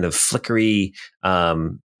wavy, kind of flickery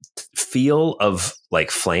feel of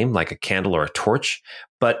like flame, like a candle or a torch,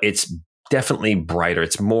 but it's definitely brighter.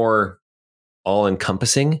 It's more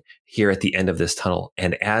all-encompassing here at the end of this tunnel.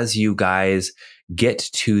 And as you guys get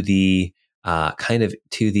to the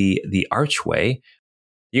the archway,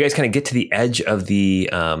 you guys kind of get to the edge of the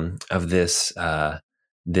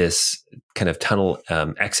this kind of tunnel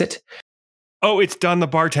exit. Oh, it's Don the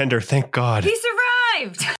bartender. Thank God. He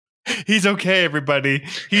survived! He's okay, everybody.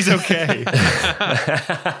 He's okay.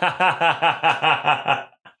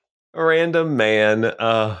 Random man.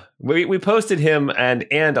 We posted him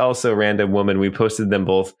and also Random Woman. We posted them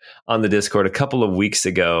both on the Discord a couple of weeks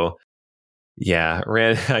ago. Yeah,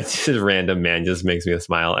 Random man just makes me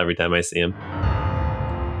smile every time I see him.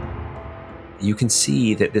 You can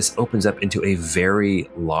see that this opens up into a very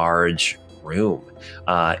large room.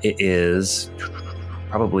 It is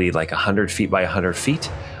probably like 100 feet by 100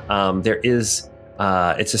 feet.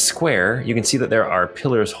 It's a square. You can see that there are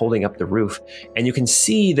pillars holding up the roof, and you can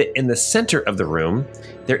see that in the center of the room,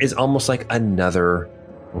 there is almost like another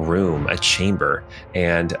room, a chamber,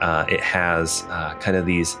 and it has kind of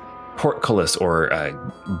these portcullis or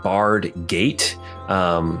barred gate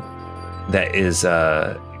that is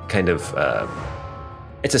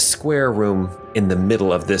it's a square room in the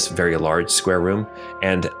middle of this very large square room,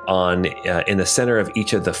 and in the center of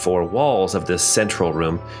each of the 4 walls of this central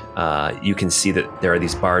room, you can see that there are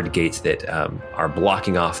these barred gates that are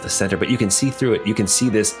blocking off the center, but you can see through it. You can see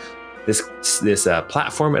this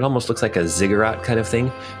platform. It almost looks like a ziggurat kind of thing,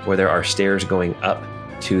 where there are stairs going up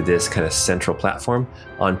to this kind of central platform.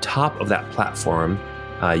 On top of that platform,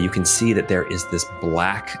 you can see that there is this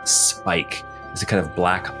black spike. There's a kind of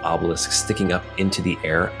black obelisk sticking up into the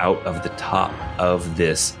air out of the top of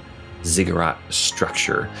this ziggurat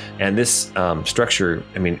structure. And this structure,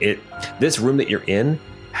 I mean, this room that you're in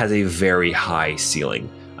has a very high ceiling.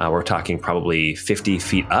 We're talking probably 50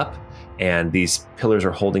 feet up, and these pillars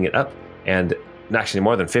are holding it up. And actually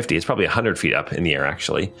more than 50, it's probably 100 feet up in the air,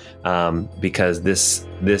 actually, because this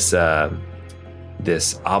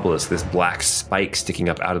obelisk, this black spike sticking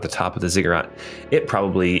up out of the top of the ziggurat, it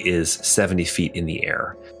probably is 70 feet in the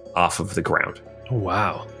air off of the ground. Oh,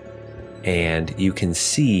 wow. And you can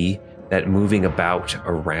see that moving about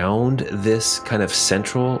around this kind of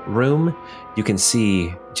central room, you can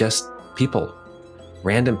see just people,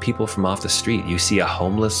 random people from off the street. You see a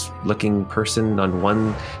homeless looking person on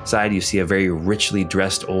one side. You see a very richly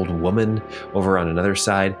dressed old woman over on another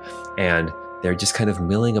side. And they're just kind of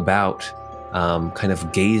milling about, kind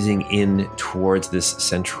of gazing in towards this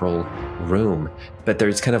central room. But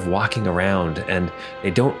they're just kind of walking around, and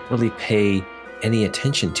they don't really pay any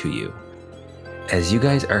attention to you. As you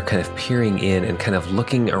guys are kind of peering in and kind of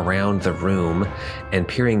looking around the room and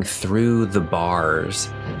peering through the bars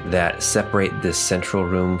that separate this central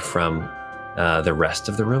room from the rest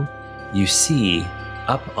of the room, you see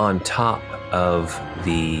up on top of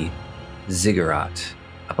the ziggurat,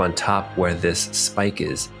 up on top where this spike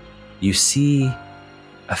is, you see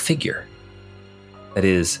a figure that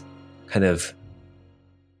is kind of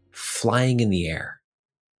flying in the air,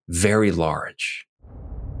 very large,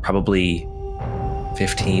 probably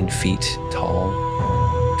 15 feet tall,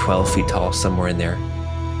 12 feet tall, somewhere in there.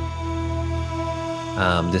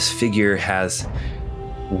 This figure has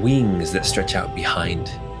wings that stretch out behind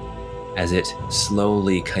as it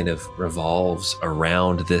slowly kind of revolves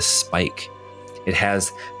around this spike. It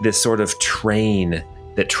has this sort of train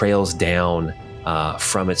that trails down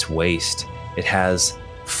from its waist. It has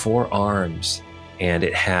 4 arms, and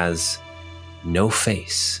it has no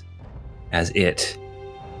face as it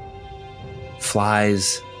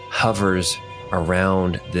flies, hovers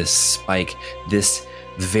around this spike, this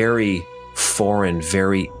very foreign,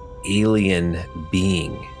 very alien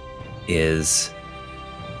being is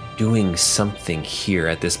doing something here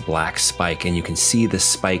at this black spike, and you can see the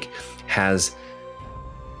spike has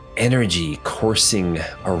energy coursing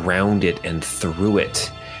around it and through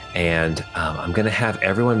it. And I'm going to have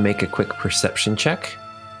everyone make a quick perception check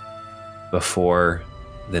before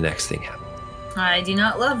the next thing happens. I do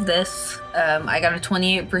not love this. I got a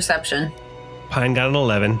 28 perception. Pine got an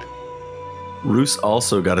 11. Roos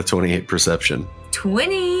also got a 28 perception.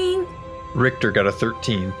 20! Richter got a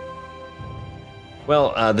 13.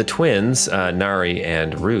 Well, the twins, Nari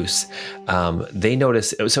and Roos, they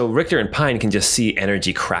notice. So Richter and Pine can just see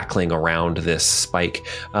energy crackling around this spike.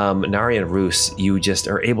 Nari and Roos, you just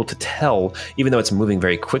are able to tell, even though it's moving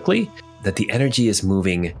very quickly, that the energy is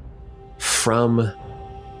moving from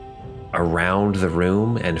around the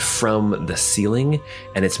room and from the ceiling,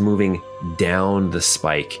 and it's moving down the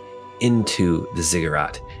spike into the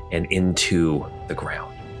ziggurat and into the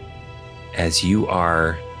ground. As you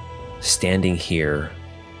are standing here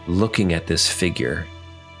looking at this figure,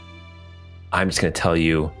 I'm just going to tell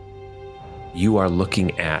you, you are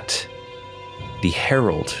looking at the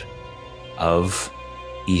herald of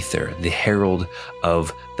ether, the herald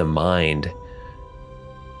of the mind,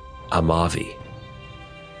 Amavi.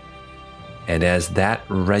 And as that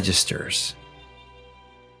registers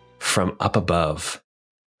from up above,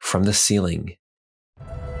 from the ceiling,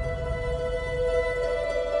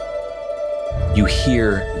 you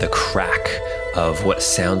hear the crack of what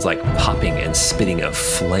sounds like popping and spitting of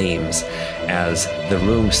flames as the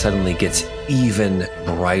room suddenly gets even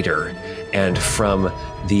brighter. And from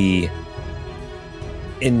the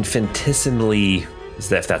infinitesimally,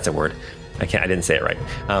 if that's a word, I didn't say it right,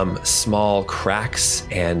 small cracks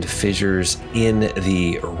and fissures in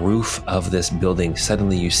the roof of this building,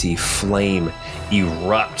 suddenly you see flame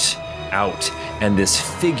erupt out, and this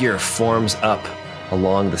figure forms up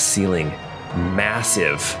along the ceiling.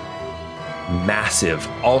 Massive,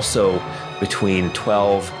 also between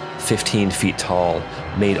 12, 15 feet tall,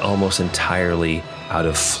 made almost entirely out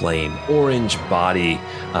of flame. Orange body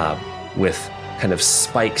with kind of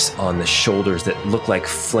spikes on the shoulders that look like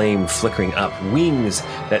flame flickering up. Wings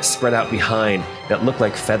that spread out behind that look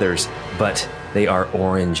like feathers, but they are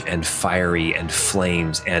orange and fiery and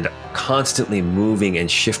flames and constantly moving and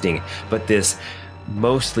shifting. But this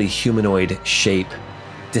mostly humanoid shape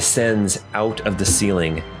descends out of the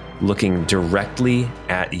ceiling, looking directly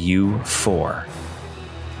at you four.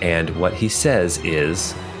 And what he says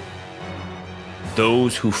is,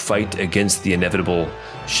 "Those who fight against the inevitable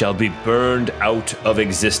shall be burned out of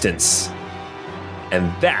existence."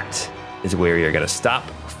 And that is where you're going to stop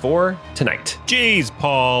for tonight. Jeez,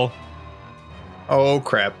 Paul. Oh,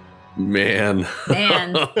 crap. Man.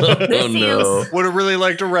 This no. Would have really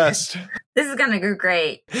liked to rest. This is gonna go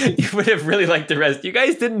great. You would have really liked to rest. You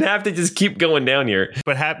guys didn't have to just keep going down here.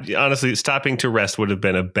 But honestly, stopping to rest would have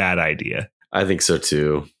been a bad idea. I think so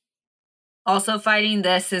too. Also, fighting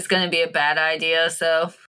this is gonna be a bad idea,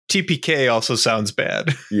 so... TPK also sounds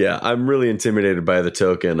bad. Yeah, I'm really intimidated by the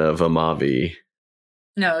token of Amavi.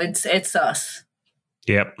 No, it's us.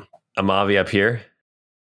 Yep. Amavi up here.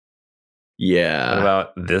 Yeah. What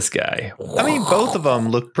about this guy? I mean, both of them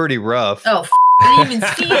look pretty rough. Oh, I didn't even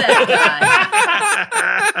see that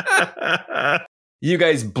guy. You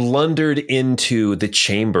guys blundered into the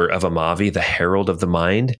chamber of Amavi, the Herald of the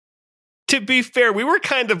Mind. To be fair, we were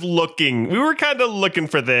kind of looking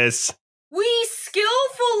for this. We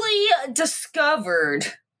skillfully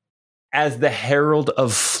discovered. As the Herald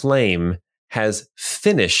of Flame has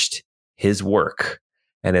finished his work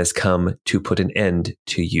and has come to put an end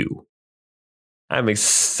to you. I'm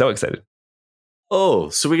so excited. Oh,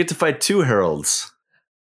 so we get to fight two heralds.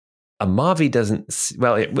 Amavi doesn't...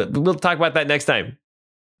 Well, we'll talk about that next time.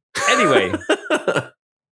 Anyway,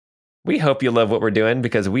 we hope you love what we're doing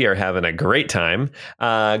because we are having a great time.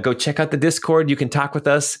 Go check out the Discord. You can talk with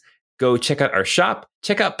us. Go check out our shop.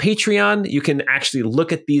 Check out Patreon. You can actually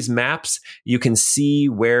look at these maps. You can see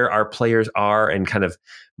where our players are and kind of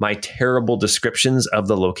my terrible descriptions of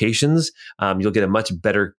the locations. You'll get a much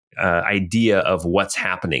better idea of what's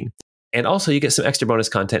happening. And also you get some extra bonus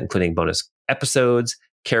content, including bonus episodes,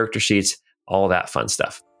 character sheets, all that fun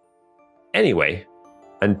stuff. Anyway,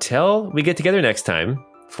 until we get together next time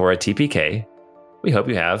for a TPK, we hope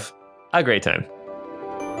you have a great time.